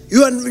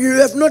 You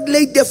have not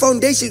laid the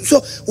foundation. So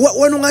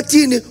when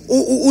ungathini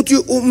uthi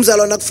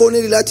umzalwana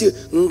kufonela lathi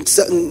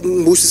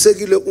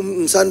ngibusisekile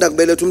ngisanda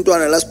kubeletha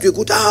umntwana last week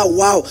uthi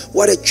wow,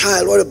 what a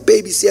child, what a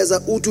baby,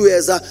 siyaza uthi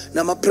uyeza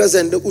nama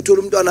present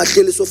uthola umntwana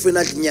ahleli sofeni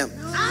adla inyama.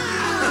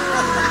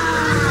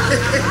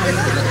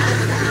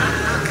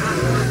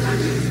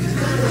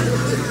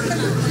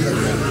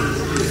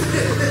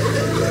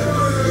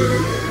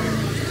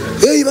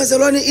 Hey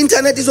bazalwane,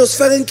 internet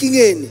izosifaka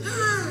enkingeni.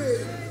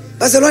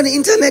 bazalwane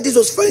internet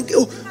izosifake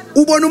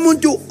ubona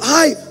umuntu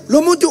hayi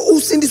lo muntu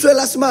usindiswe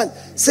last month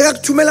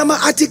sekakuthumela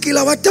ama-article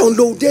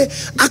awa-downloade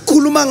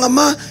akhuluma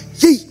ngama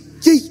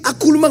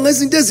akhuluma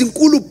ngezinto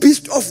ezinkulu,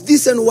 beast of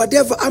this and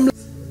whatever. I'm like,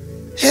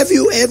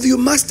 have you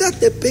mastered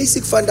the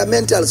basic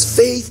fundamentals?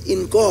 Faith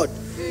in God,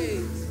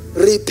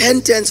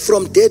 repentance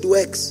from dead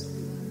works.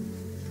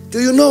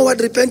 Do you know what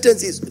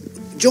repentance is?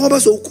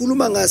 Jehovah so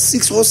ukhuluma nga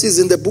 6 horses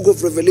in the book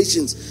of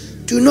Revelations.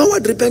 Do you know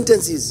what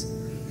repentance is?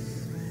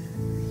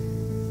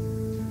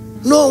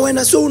 No, when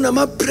I saw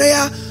nama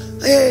prayer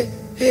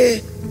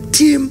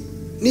team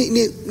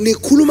ni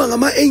khuluma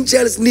ngama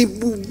angels, ni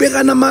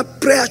beka nama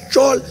prayer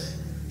shawl,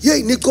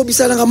 ni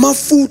kobisana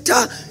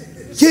ngamafuta,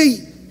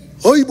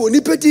 hoyibo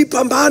ni peti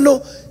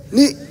pambano,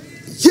 ni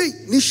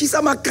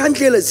shisa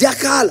makandlela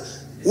ziyakhala.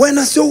 When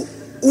I saw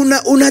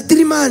una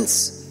 3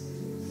 months.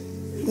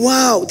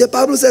 Wow, the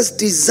Bible says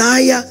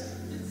desire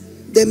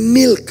the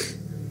milk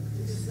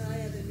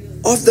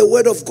of the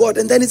word of God,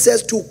 and then it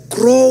says to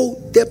grow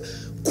the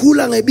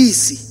kula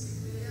ngebisi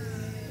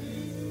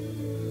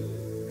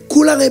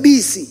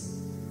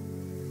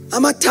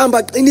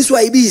amathamba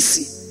aqiniswa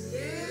ibisi.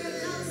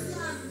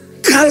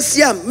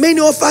 Calcium, many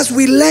of us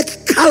we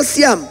lack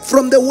calcium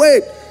from the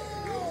word.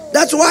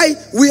 That's why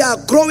we are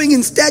growing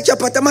in stature,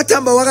 but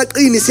amathamba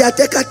wakaqini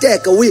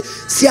siyateka we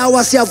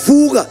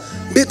siyavuka.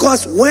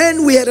 Because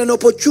when we had an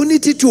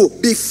opportunity to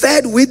be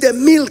fed with the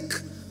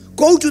milk,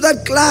 go to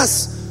that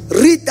class,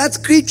 read that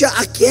scripture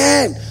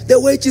again. The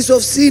wages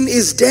of sin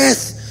is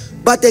death,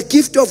 but the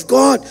gift of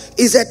God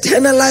is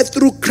eternal life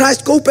through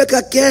Christ. Go back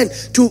again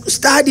to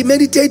study,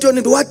 meditate on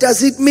it. What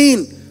does it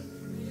mean?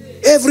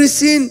 Every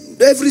sin,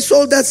 every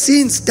soul that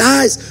sins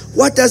dies.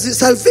 What does it?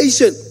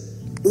 Salvation.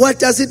 What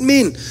does it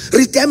mean?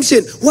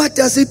 Redemption. What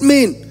does it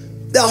mean?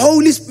 The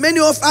Holy Spirit. Many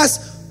of us,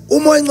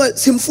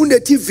 simfunde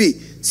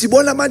TV.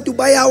 Sibona abantu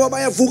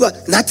bayavuka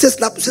nathi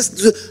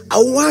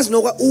awazi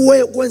nokuba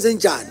uwe kwenze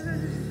njani.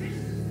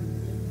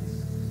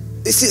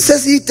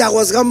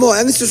 Sesiyidakwa zikamoya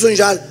angisisho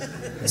njalo.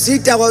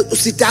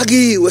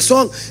 Sitakiwe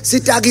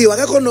sitakiwe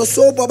akekho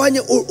nosobo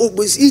abanye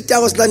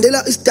idakwa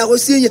silandela isidakwa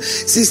esinye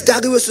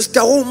sisitakiwe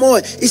sisitakiwe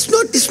umoya. It's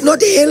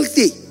not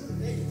healthy.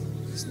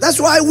 That's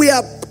why we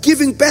are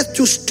giving birth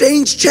to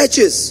strange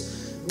churches.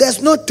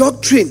 There's no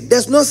doctrine,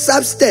 there's no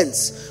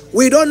substance.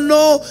 We don't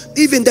know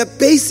even the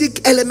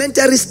basic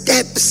elementary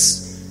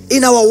steps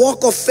in our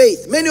walk of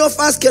faith. Many of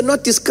us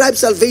cannot describe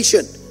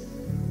salvation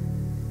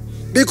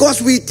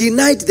because we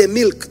denied the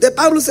milk. The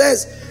Bible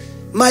says,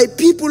 my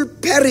people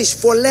perish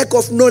for lack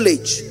of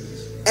knowledge.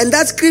 And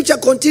that scripture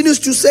continues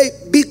to say,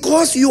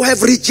 because you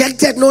have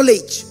rejected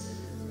knowledge.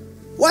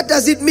 What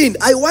does it mean?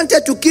 I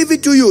wanted to give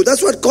it to you.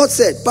 That's what God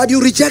said, but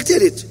you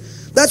rejected it.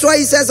 That's why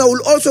he says, I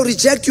will also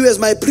reject you as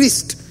my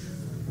priest.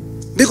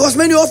 Because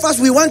many of us,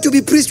 we want to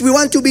be priests, we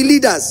want to be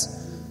leaders.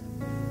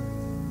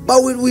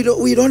 But we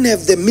don't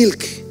have the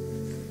milk.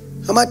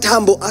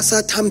 Amatambo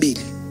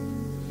asatambili.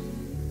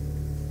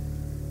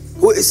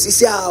 We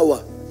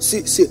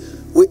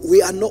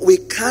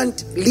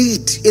can't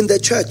lead in the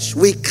church.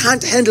 We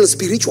can't handle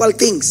spiritual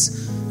things.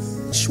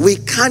 We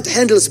can't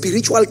handle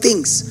spiritual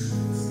things.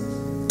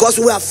 Because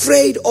we're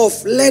afraid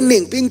of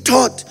learning, being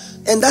taught.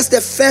 And that's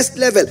the first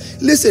level.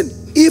 Listen,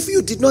 if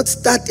you did not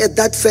start at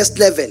that first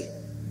level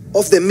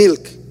of the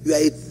milk, you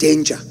are in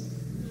danger.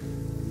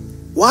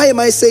 Why am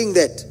I saying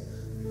that?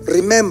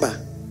 Remember,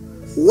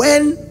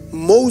 when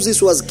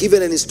Moses was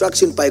given an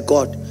instruction by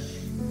God,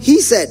 he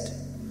said,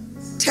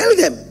 tell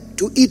them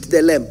to eat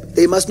the lamb.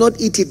 They must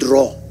not eat it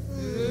raw.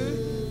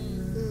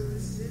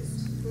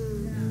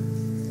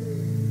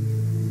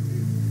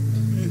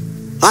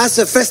 That's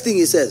the first thing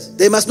he says.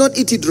 They must not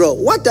eat it raw.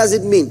 What does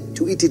it mean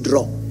to eat it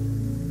raw?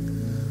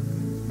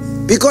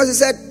 Because he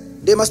said,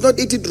 they must not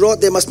eat it raw,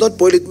 they must not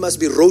boil it, it must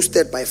be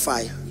roasted by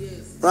fire.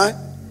 Yes. Right?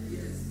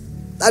 Yes.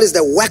 That is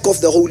the work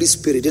of the Holy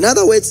Spirit. In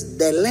other words,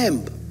 the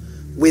lamb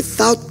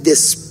without the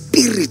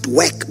Spirit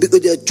work.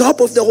 Because the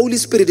job of the Holy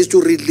Spirit is to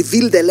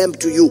reveal the lamb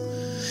to you.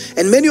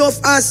 And many of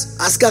us,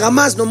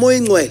 askagamas no more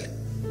well.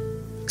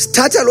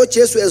 Start a lot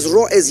Jesus as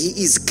raw as he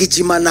is.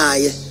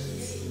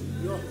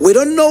 We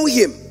don't know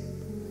him.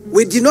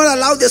 We did not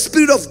allow the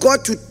Spirit of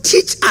God to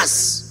teach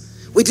us.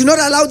 We do not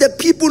allow the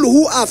people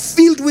who are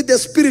filled with the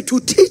Spirit to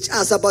teach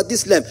us about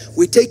this lamb.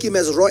 We take him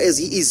as raw as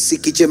he is.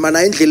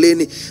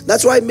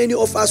 That's why many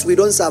of us, we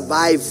don't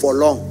survive for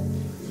long.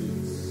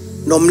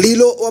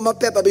 Nomlilo or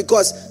mapepa,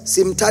 because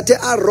simtate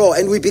are raw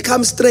and we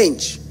become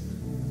strange.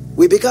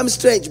 We become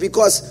strange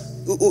because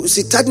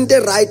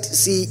sitatinte right,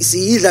 si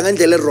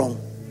wrong.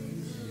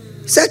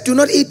 He said, do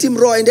not eat him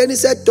raw. And then he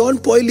said,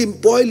 don't boil him,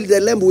 boil the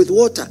lamb with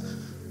water.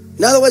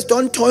 In other words,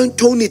 don't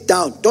tone it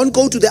down. Don't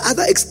go to the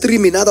other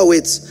extreme, in other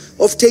words,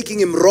 of taking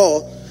him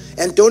raw,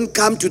 and don't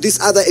come to this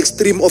other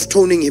extreme of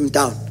toning him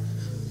down.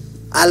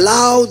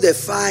 Allow the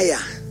fire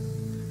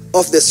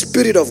of the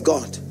Spirit of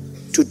God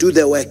to do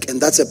the work,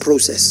 and that's a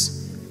process.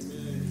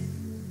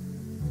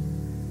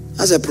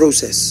 That's a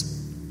process.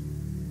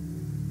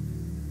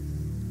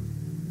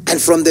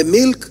 And from the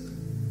milk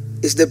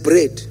is the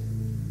bread.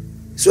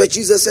 So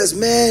Jesus says,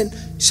 man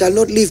shall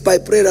not live by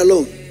bread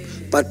alone,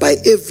 but by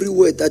every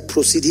word that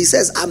proceeds. He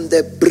says, I'm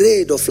the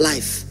bread of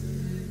life.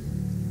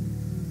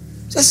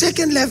 It's a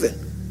second level.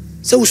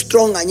 So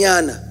strong,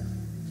 anyana.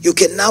 You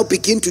can now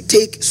begin to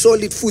take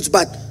solid foods,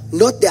 but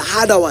not the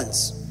harder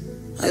ones.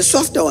 The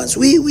softer ones.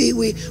 We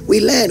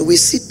learn, we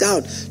sit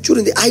down.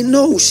 I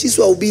know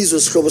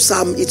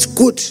it's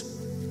good.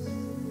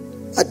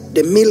 But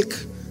the milk,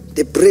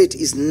 the bread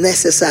is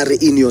necessary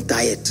in your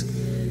diet.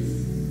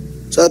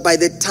 So that by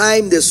the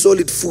time the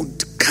solid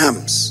food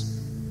comes,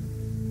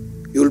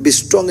 you will be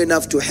strong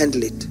enough to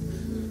handle it.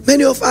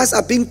 Many of us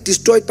are being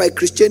destroyed by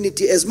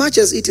Christianity as much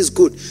as it is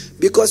good,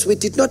 because we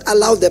did not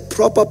allow the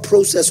proper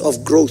process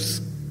of growth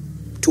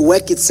to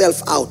work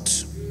itself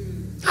out.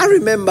 I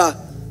remember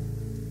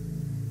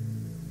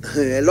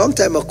a long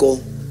time ago,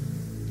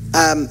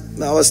 I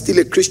was still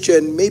a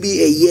Christian,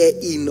 maybe a year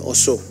in or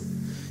so.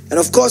 And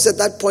of course, at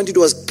that point, it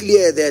was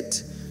clear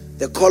that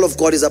the call of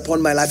God is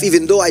upon my life,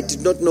 even though I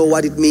did not know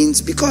what it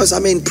means, because,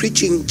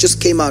 preaching just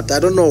came out. I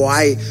don't know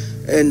why.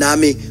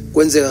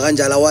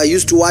 I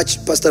used to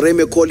watch Pastor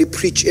Remy Coley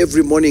preach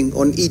every morning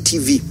on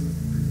ETV.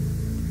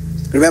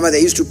 Remember, they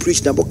used to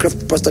preach,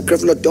 Pastor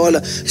Creflo Dollar.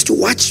 I used to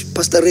watch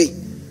Pastor Ray.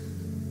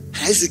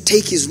 I used to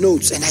take his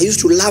notes, and I used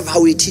to love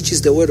how he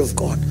teaches the word of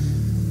God.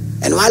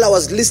 And while I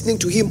was listening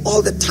to him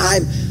all the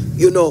time,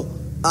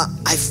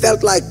 I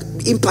felt like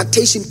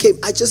impartation came.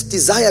 I just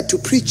desired to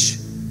preach.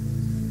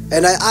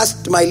 And I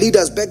asked my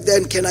leaders back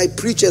then, can I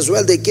preach as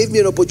well? They gave me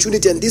an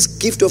opportunity, and this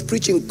gift of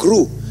preaching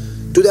grew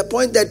to the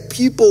point that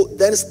people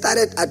then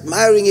started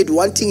admiring it,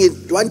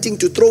 wanting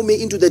to throw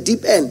me into the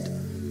deep end.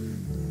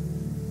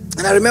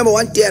 And I remember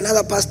one day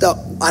another pastor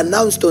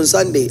announced on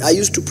Sunday. I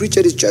used to preach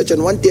at his church,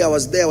 and one day I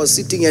was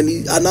sitting, and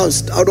he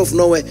announced out of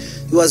nowhere,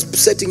 he was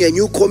setting a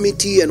new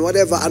committee and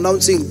whatever,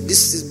 announcing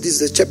this is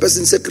the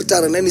chairperson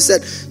secretary, and then he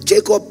said,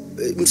 Jacob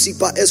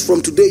Msipha as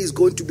from today is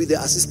going to be the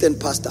assistant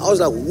pastor. I was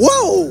like,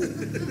 whoa!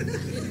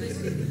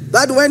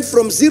 That went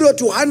from 0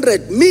 to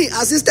 100. Me,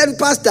 assistant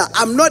pastor,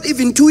 I'm not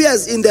even 2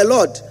 years in the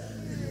Lord.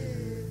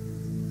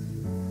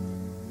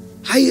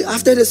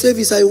 After the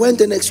service, I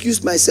went and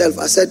excused myself.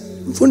 I said,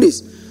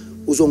 Mfundis,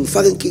 I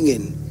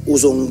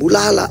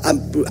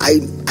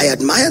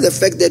admire the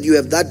fact that you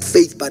have that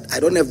faith, but I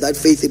don't have that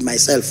faith in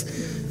myself.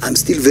 I'm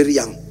still very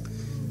young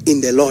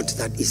in the Lord,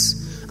 that is.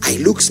 I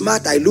look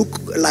smart, I look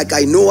like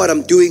I know what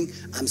I'm doing.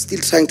 I'm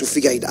still trying to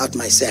figure it out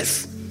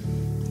myself.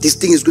 This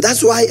thing is good.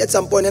 That's why at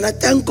some point, and I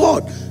thank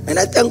God,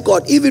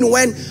 even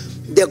when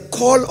the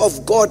call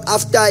of God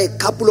after a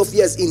couple of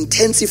years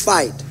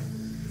intensified,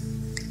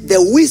 the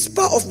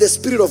whisper of the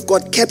Spirit of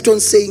God kept on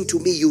saying to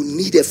me, you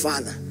need a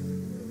father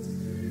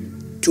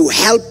to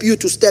help you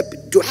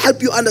to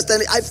help you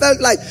understand it. I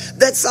felt like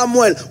that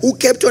Samuel who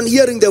kept on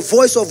hearing the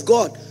voice of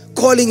God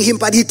calling him,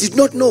 but he did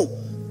not know.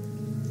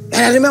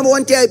 And I remember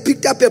one day I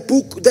picked up a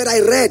book that I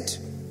read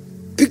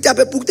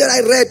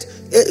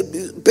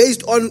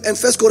based on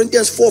 1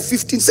 Corinthians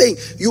 4:15, saying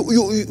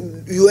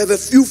you have a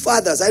few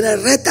fathers. And I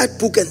read that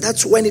book, and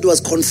that's when it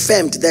was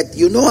confirmed that,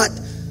 you know what,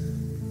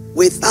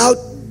 without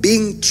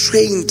being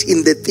trained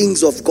in the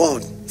things of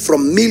God,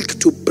 from milk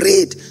to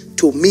bread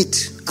to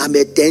meat, I'm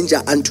a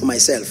danger unto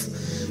myself.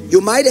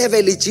 You might have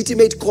a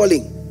legitimate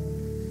calling,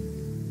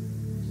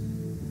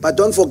 but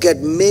don't forget,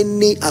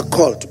 many are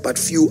called, but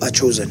few are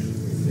chosen.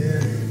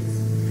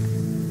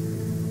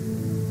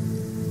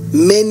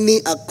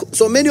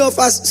 So many of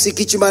us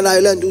sikichimana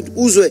island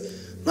uzwe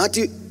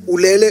ngathi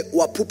ulele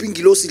waphupha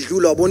ingilosi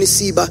idlula wabona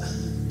isiba.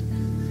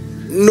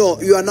 No,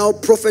 you are now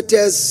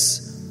prophetess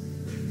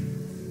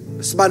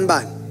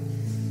sbanban.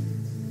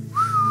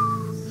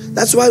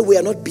 That's why we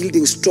are not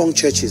building strong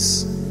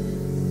churches.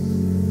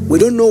 We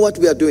don't know what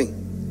we are doing.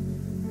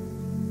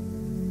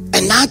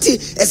 And nathi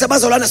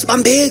esabazalwana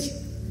sibambeki.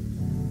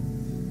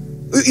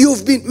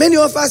 Many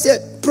of us here,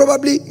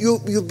 probably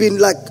you've been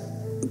like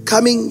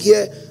coming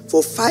here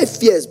for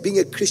 5 years being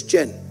a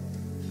Christian,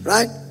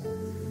 right?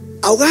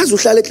 Awukazi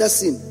uhlala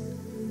eklasini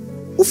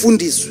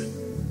ufundiswe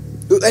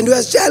and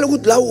uyasitshela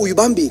ukuthi la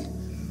uyibambile.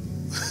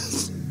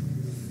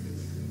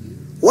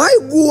 Why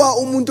kuwa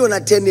umuntu ona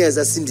 10 years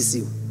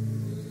asindisiwe?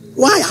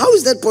 Why? How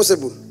is that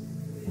possible?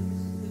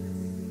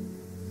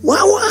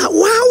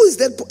 How is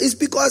that? It's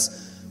because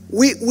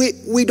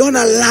we don't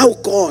allow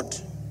God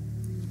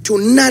to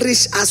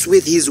nourish us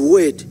with His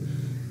word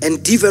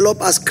and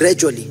develop us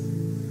gradually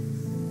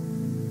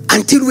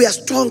until we are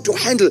strong to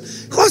handle.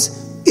 Because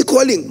he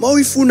calling,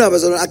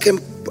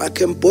 I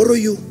can borrow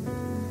you.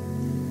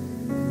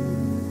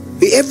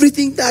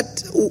 Everything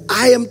that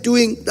I am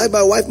doing, that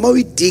my wife,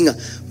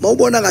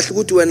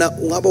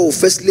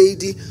 first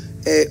lady,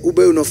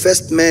 no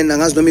first man,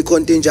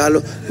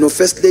 no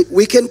first lady,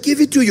 we can give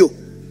it to you.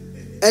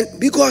 And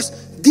because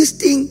this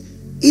thing,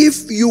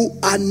 if you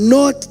are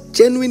not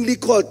genuinely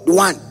called,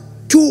 1,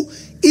 2,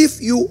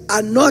 if you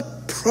are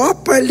not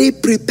properly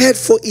prepared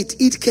for it,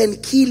 it can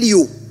kill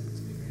you.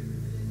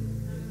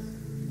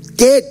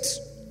 Dead,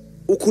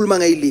 ukhuluma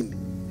ngayilimi.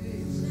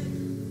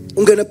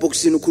 Ungena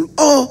boxini ukhuluma.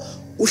 Oh,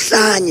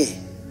 uhlanye.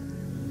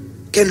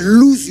 Can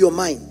lose your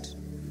mind.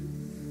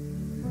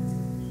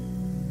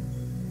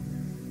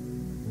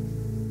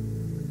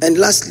 And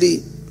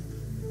lastly,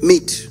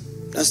 meat.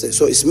 That's it.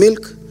 So it's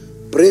milk,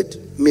 bread,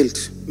 milk.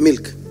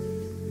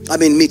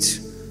 Meat.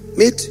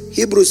 Meat,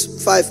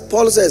 Hebrews 5.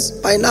 Paul says,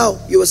 by now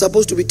you were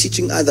supposed to be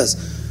teaching others.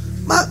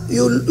 But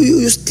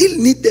you still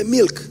need the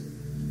milk,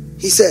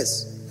 he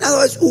says. In other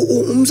words,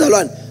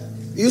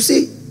 you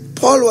see,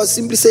 Paul was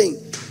simply saying,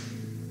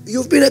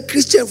 you've been a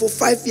Christian for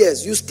 5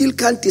 years. You still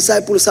can't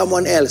disciple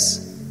someone else.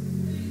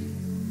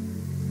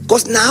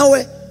 Because now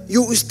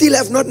you still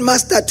have not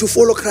mastered to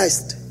follow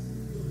Christ.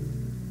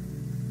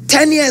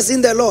 10 years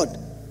in the Lord.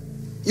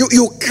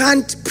 You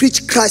can't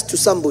preach Christ to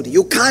somebody.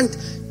 You can't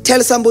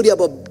tell somebody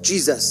about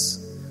Jesus.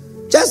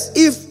 Just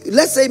if,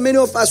 let's say many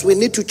of us, we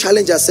need to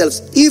challenge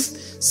ourselves. If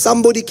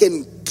somebody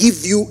can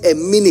give you a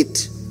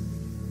minute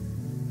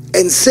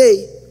and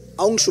say,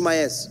 Aung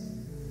Shumayez.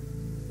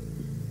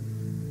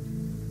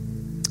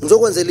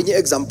 Ngizokwenza elinye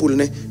example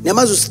ne.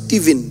 Nyamazo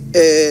Stephen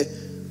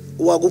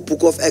waku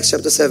book of Acts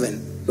chapter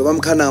 7. Lo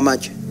bamkhana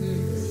ngamatshe.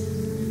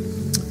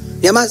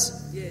 Nyamazo?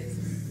 Yes.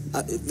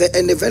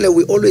 And the fellow,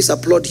 we always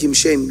applaud him,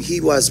 shame.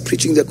 He was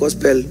preaching the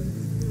gospel.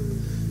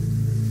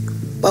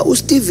 But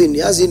Stephen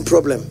has a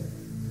problem.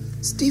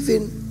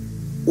 Stephen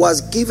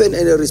was given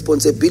a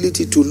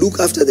responsibility to look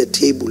after the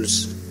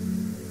tables.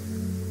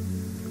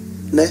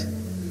 Ne?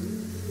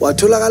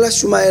 Watholakala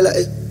Shumayela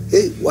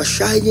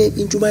washanye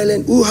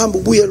intshumayeleni uhamba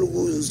ubuye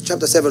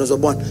chapter 7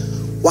 uzobona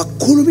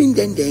wakhuluma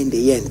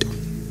indende yento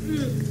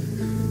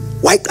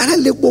wayiqala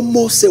le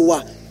kuMose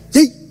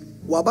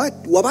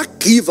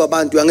wabagive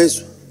abantu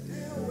yangezwe.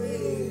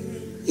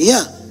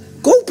 Yeah,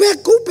 go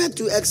back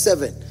to Acts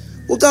 7.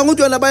 Ucanga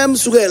ukuthi wena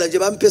bayamsukela nje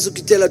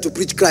bamphesukithela to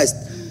preach Christ.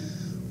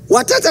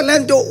 Wathatha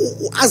lento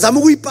azama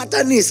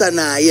ukuyipatanisa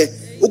naye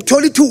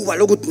ukuthola ithuba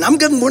lokuthi nami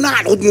ke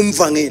ngibonakala ukuthi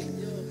ngumvangeli.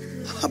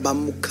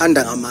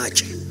 Abamkhanda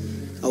ngamatshe.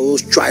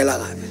 Awusijwayela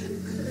kabi.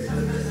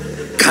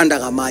 Khanda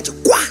ngamatshe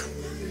kwa.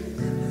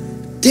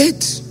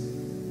 Dead.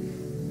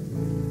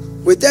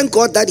 We thank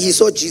God that he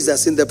saw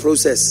Jesus in the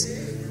process.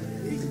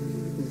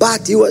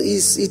 But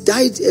he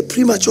died a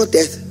premature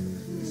death.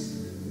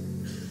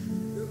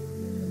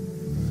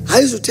 I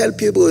used to tell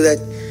people that,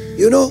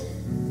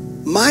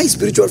 my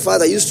spiritual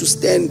father used to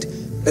stand,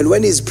 and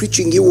when he's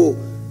preaching, he will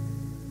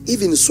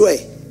even swear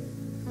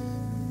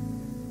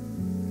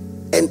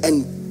and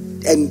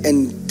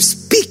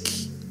speak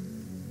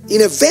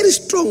in a very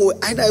strong way.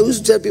 And I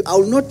used to tell people, I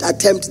will not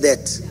attempt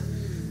that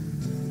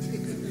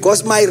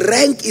because my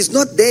rank is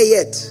not there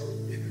yet.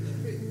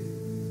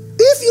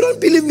 If you don't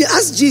believe me,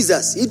 ask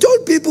Jesus. He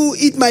told people,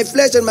 eat my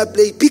flesh and my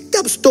blood. He picked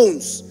up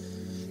stones.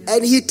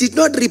 And he did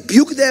not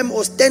rebuke them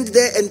or stand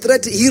there and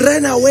threaten. He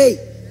ran away.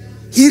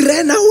 He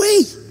ran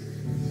away.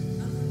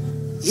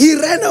 He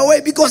ran away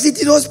because he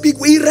did not speak.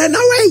 He ran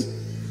away.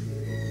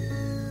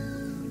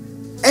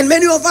 And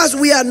many of us,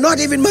 we are not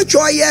even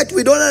mature yet.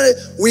 We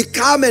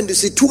come and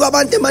see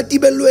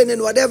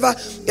and whatever,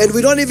 and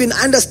we don't even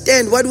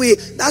understand what we.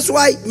 That's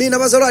why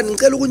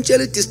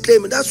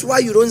disclaimer. That's why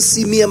you don't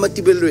see me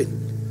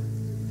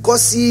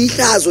because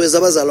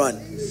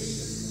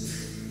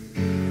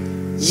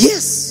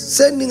yes,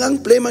 sending ang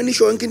play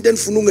manisho yonke into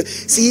enfununge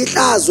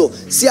siyihlazo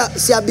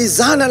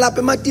siyabizana lapha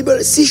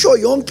ematibele sisho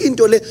yonke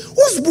into le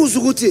uzibuza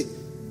ukuthi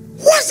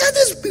what are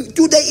these people?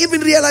 Do they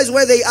even realize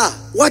where they are?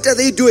 What are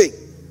they doing?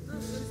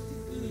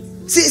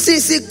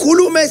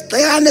 Sikhulume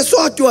sigxekane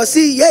sodwa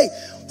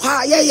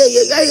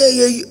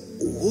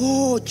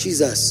oh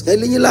Jesus,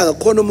 ngelinye ilanga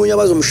khona umunye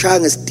abazomshaya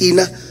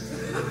ngesitina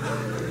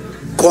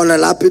khona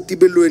lapha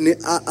etibelweni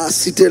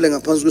asithele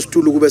ngaphansi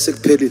kwesitulo kube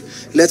sekuphelile.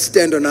 Let's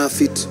stand on our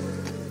feet.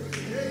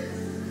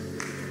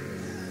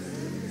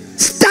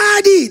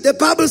 Study, the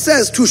Bible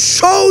says, to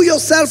show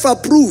yourself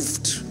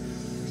approved,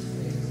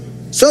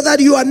 so that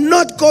you are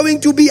not going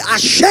to be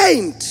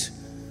ashamed,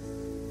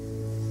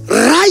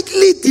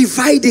 rightly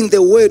dividing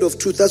the word of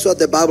truth. That's what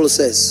the Bible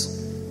says.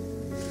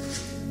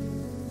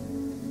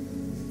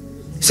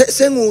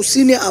 Sengu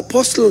senior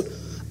apostle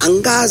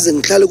angaze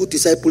ngihlale ku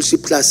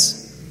discipleship class.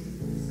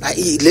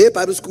 Le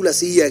Bible school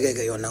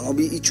asiyeke yona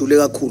ngoba ijule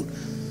kakhulu.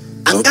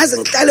 Angaze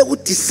ngihlale ku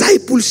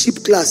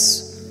discipleship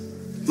class.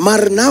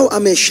 But now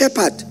I'm a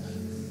shepherd.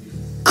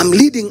 I'm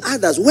leading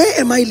others. Where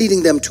am I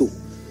leading them to?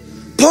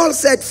 Paul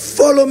said,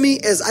 follow me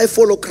as I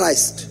follow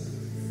Christ.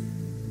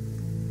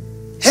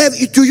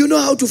 Do you know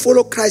how to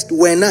follow Christ?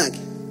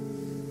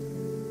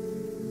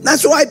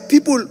 That's why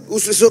people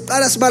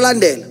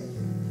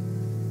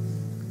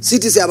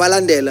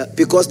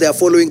because they are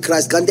following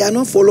Christ. And they are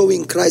not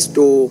following Christ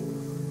though.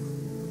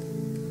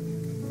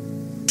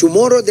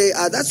 Tomorrow they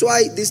are. That's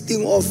why this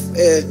thing of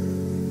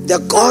the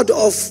God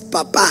of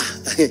Papa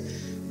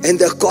and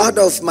the God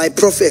of my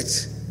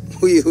prophet.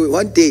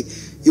 One day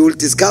you will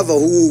discover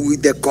who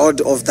the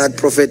God of that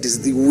prophet is.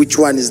 Which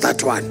one is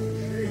that one?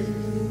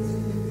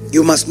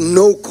 You must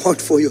know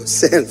God for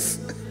yourself.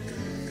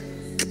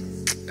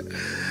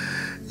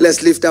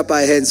 Let's lift up our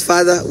hands.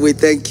 Father, we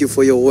thank you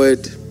for your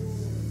word.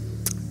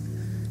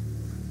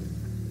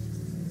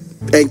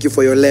 Thank you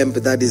for your lamp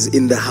that is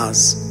in the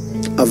house,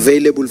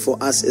 available for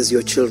us as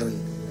your children.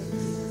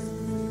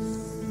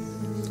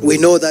 We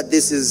know that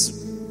this is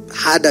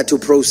harder to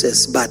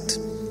process, but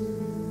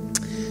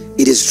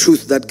it is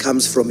truth that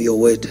comes from your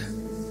word.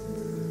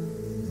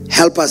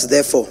 Help us,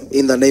 therefore,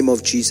 in the name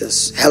of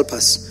Jesus. Help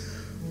us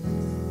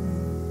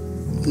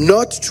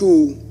not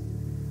to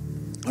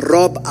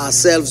rob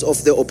ourselves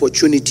of the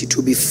opportunity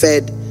to be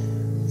fed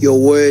your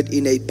word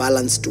in a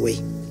balanced way.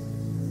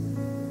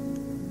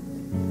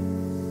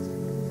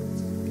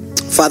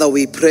 Father,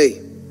 we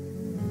pray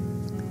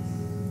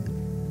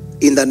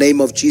in the name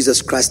of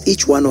Jesus Christ,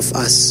 each one of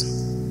us,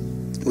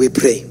 we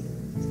pray.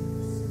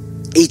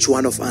 Each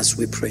one of us,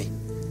 we pray.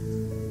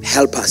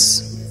 Help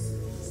us.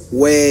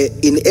 Where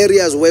in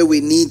areas where we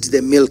need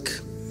the milk,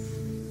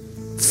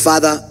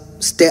 Father,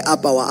 stir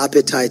up our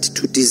appetite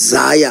to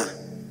desire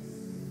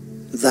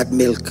that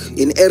milk.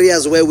 In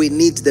areas where we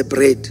need the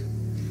bread,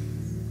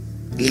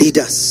 lead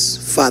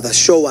us, Father.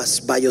 Show us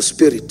by your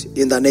Spirit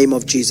in the name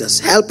of Jesus.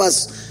 Help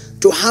us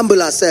to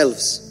humble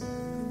ourselves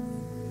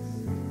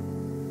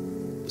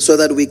so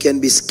that we can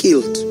be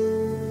skilled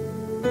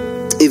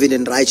even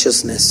in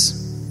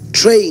righteousness,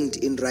 trained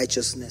in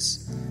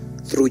righteousness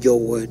through your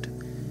word.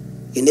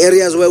 In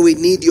areas where we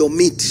need your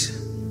meat,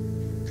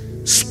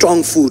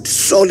 strong food,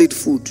 solid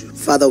food,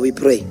 Father, we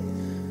pray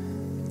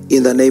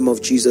in the name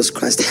of Jesus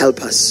Christ.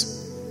 Help us.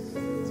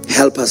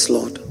 Help us,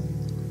 Lord.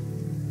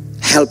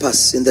 Help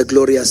us in the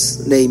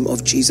glorious name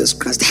of Jesus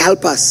Christ.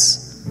 Help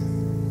us.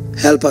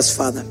 Help us,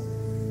 Father,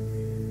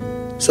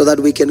 so that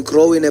we can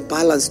grow in a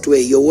balanced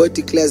way. Your word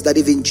declares that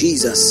even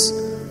Jesus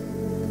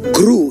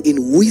grew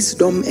in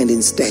wisdom and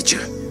in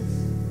stature.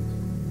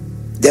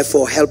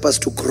 Therefore, help us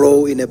to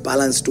grow in a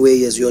balanced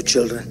way as your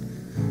children.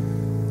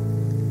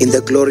 In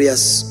the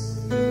glorious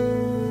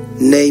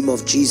name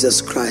of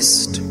Jesus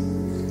Christ,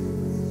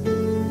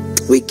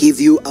 we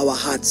give you our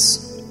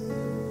hearts.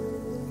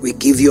 We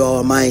give you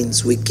our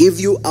minds. We give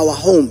you our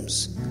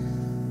homes.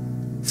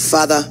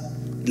 Father,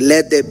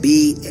 let there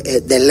be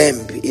the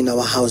lamp in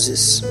our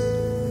houses,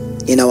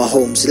 in our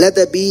homes. Let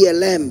there be a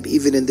lamp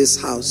even in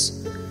this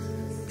house.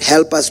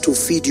 Help us to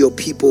feed your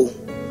people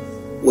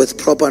with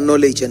proper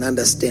knowledge and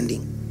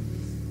understanding.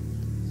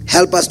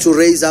 Help us to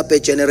raise up a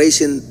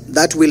generation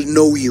that will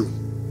know you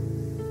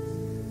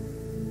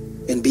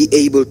and be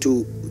able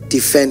to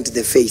defend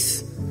the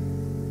faith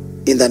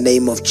in the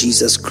name of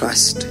Jesus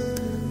Christ.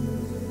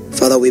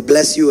 Father, we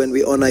bless you and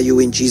we honor you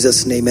in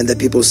Jesus' name. And the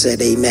people said,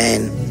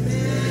 amen.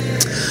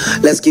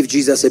 Let's give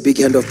Jesus a big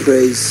hand of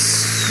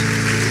praise.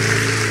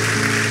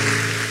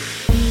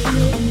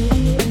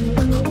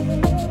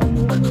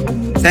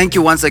 Thank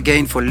you once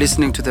again for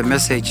listening to the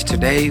message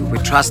today. We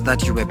trust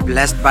that you were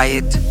blessed by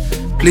it.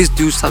 Please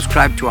do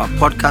subscribe to our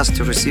podcast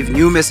to receive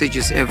new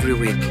messages every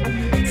week.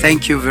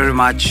 Thank you very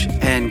much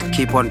and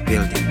keep on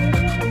building.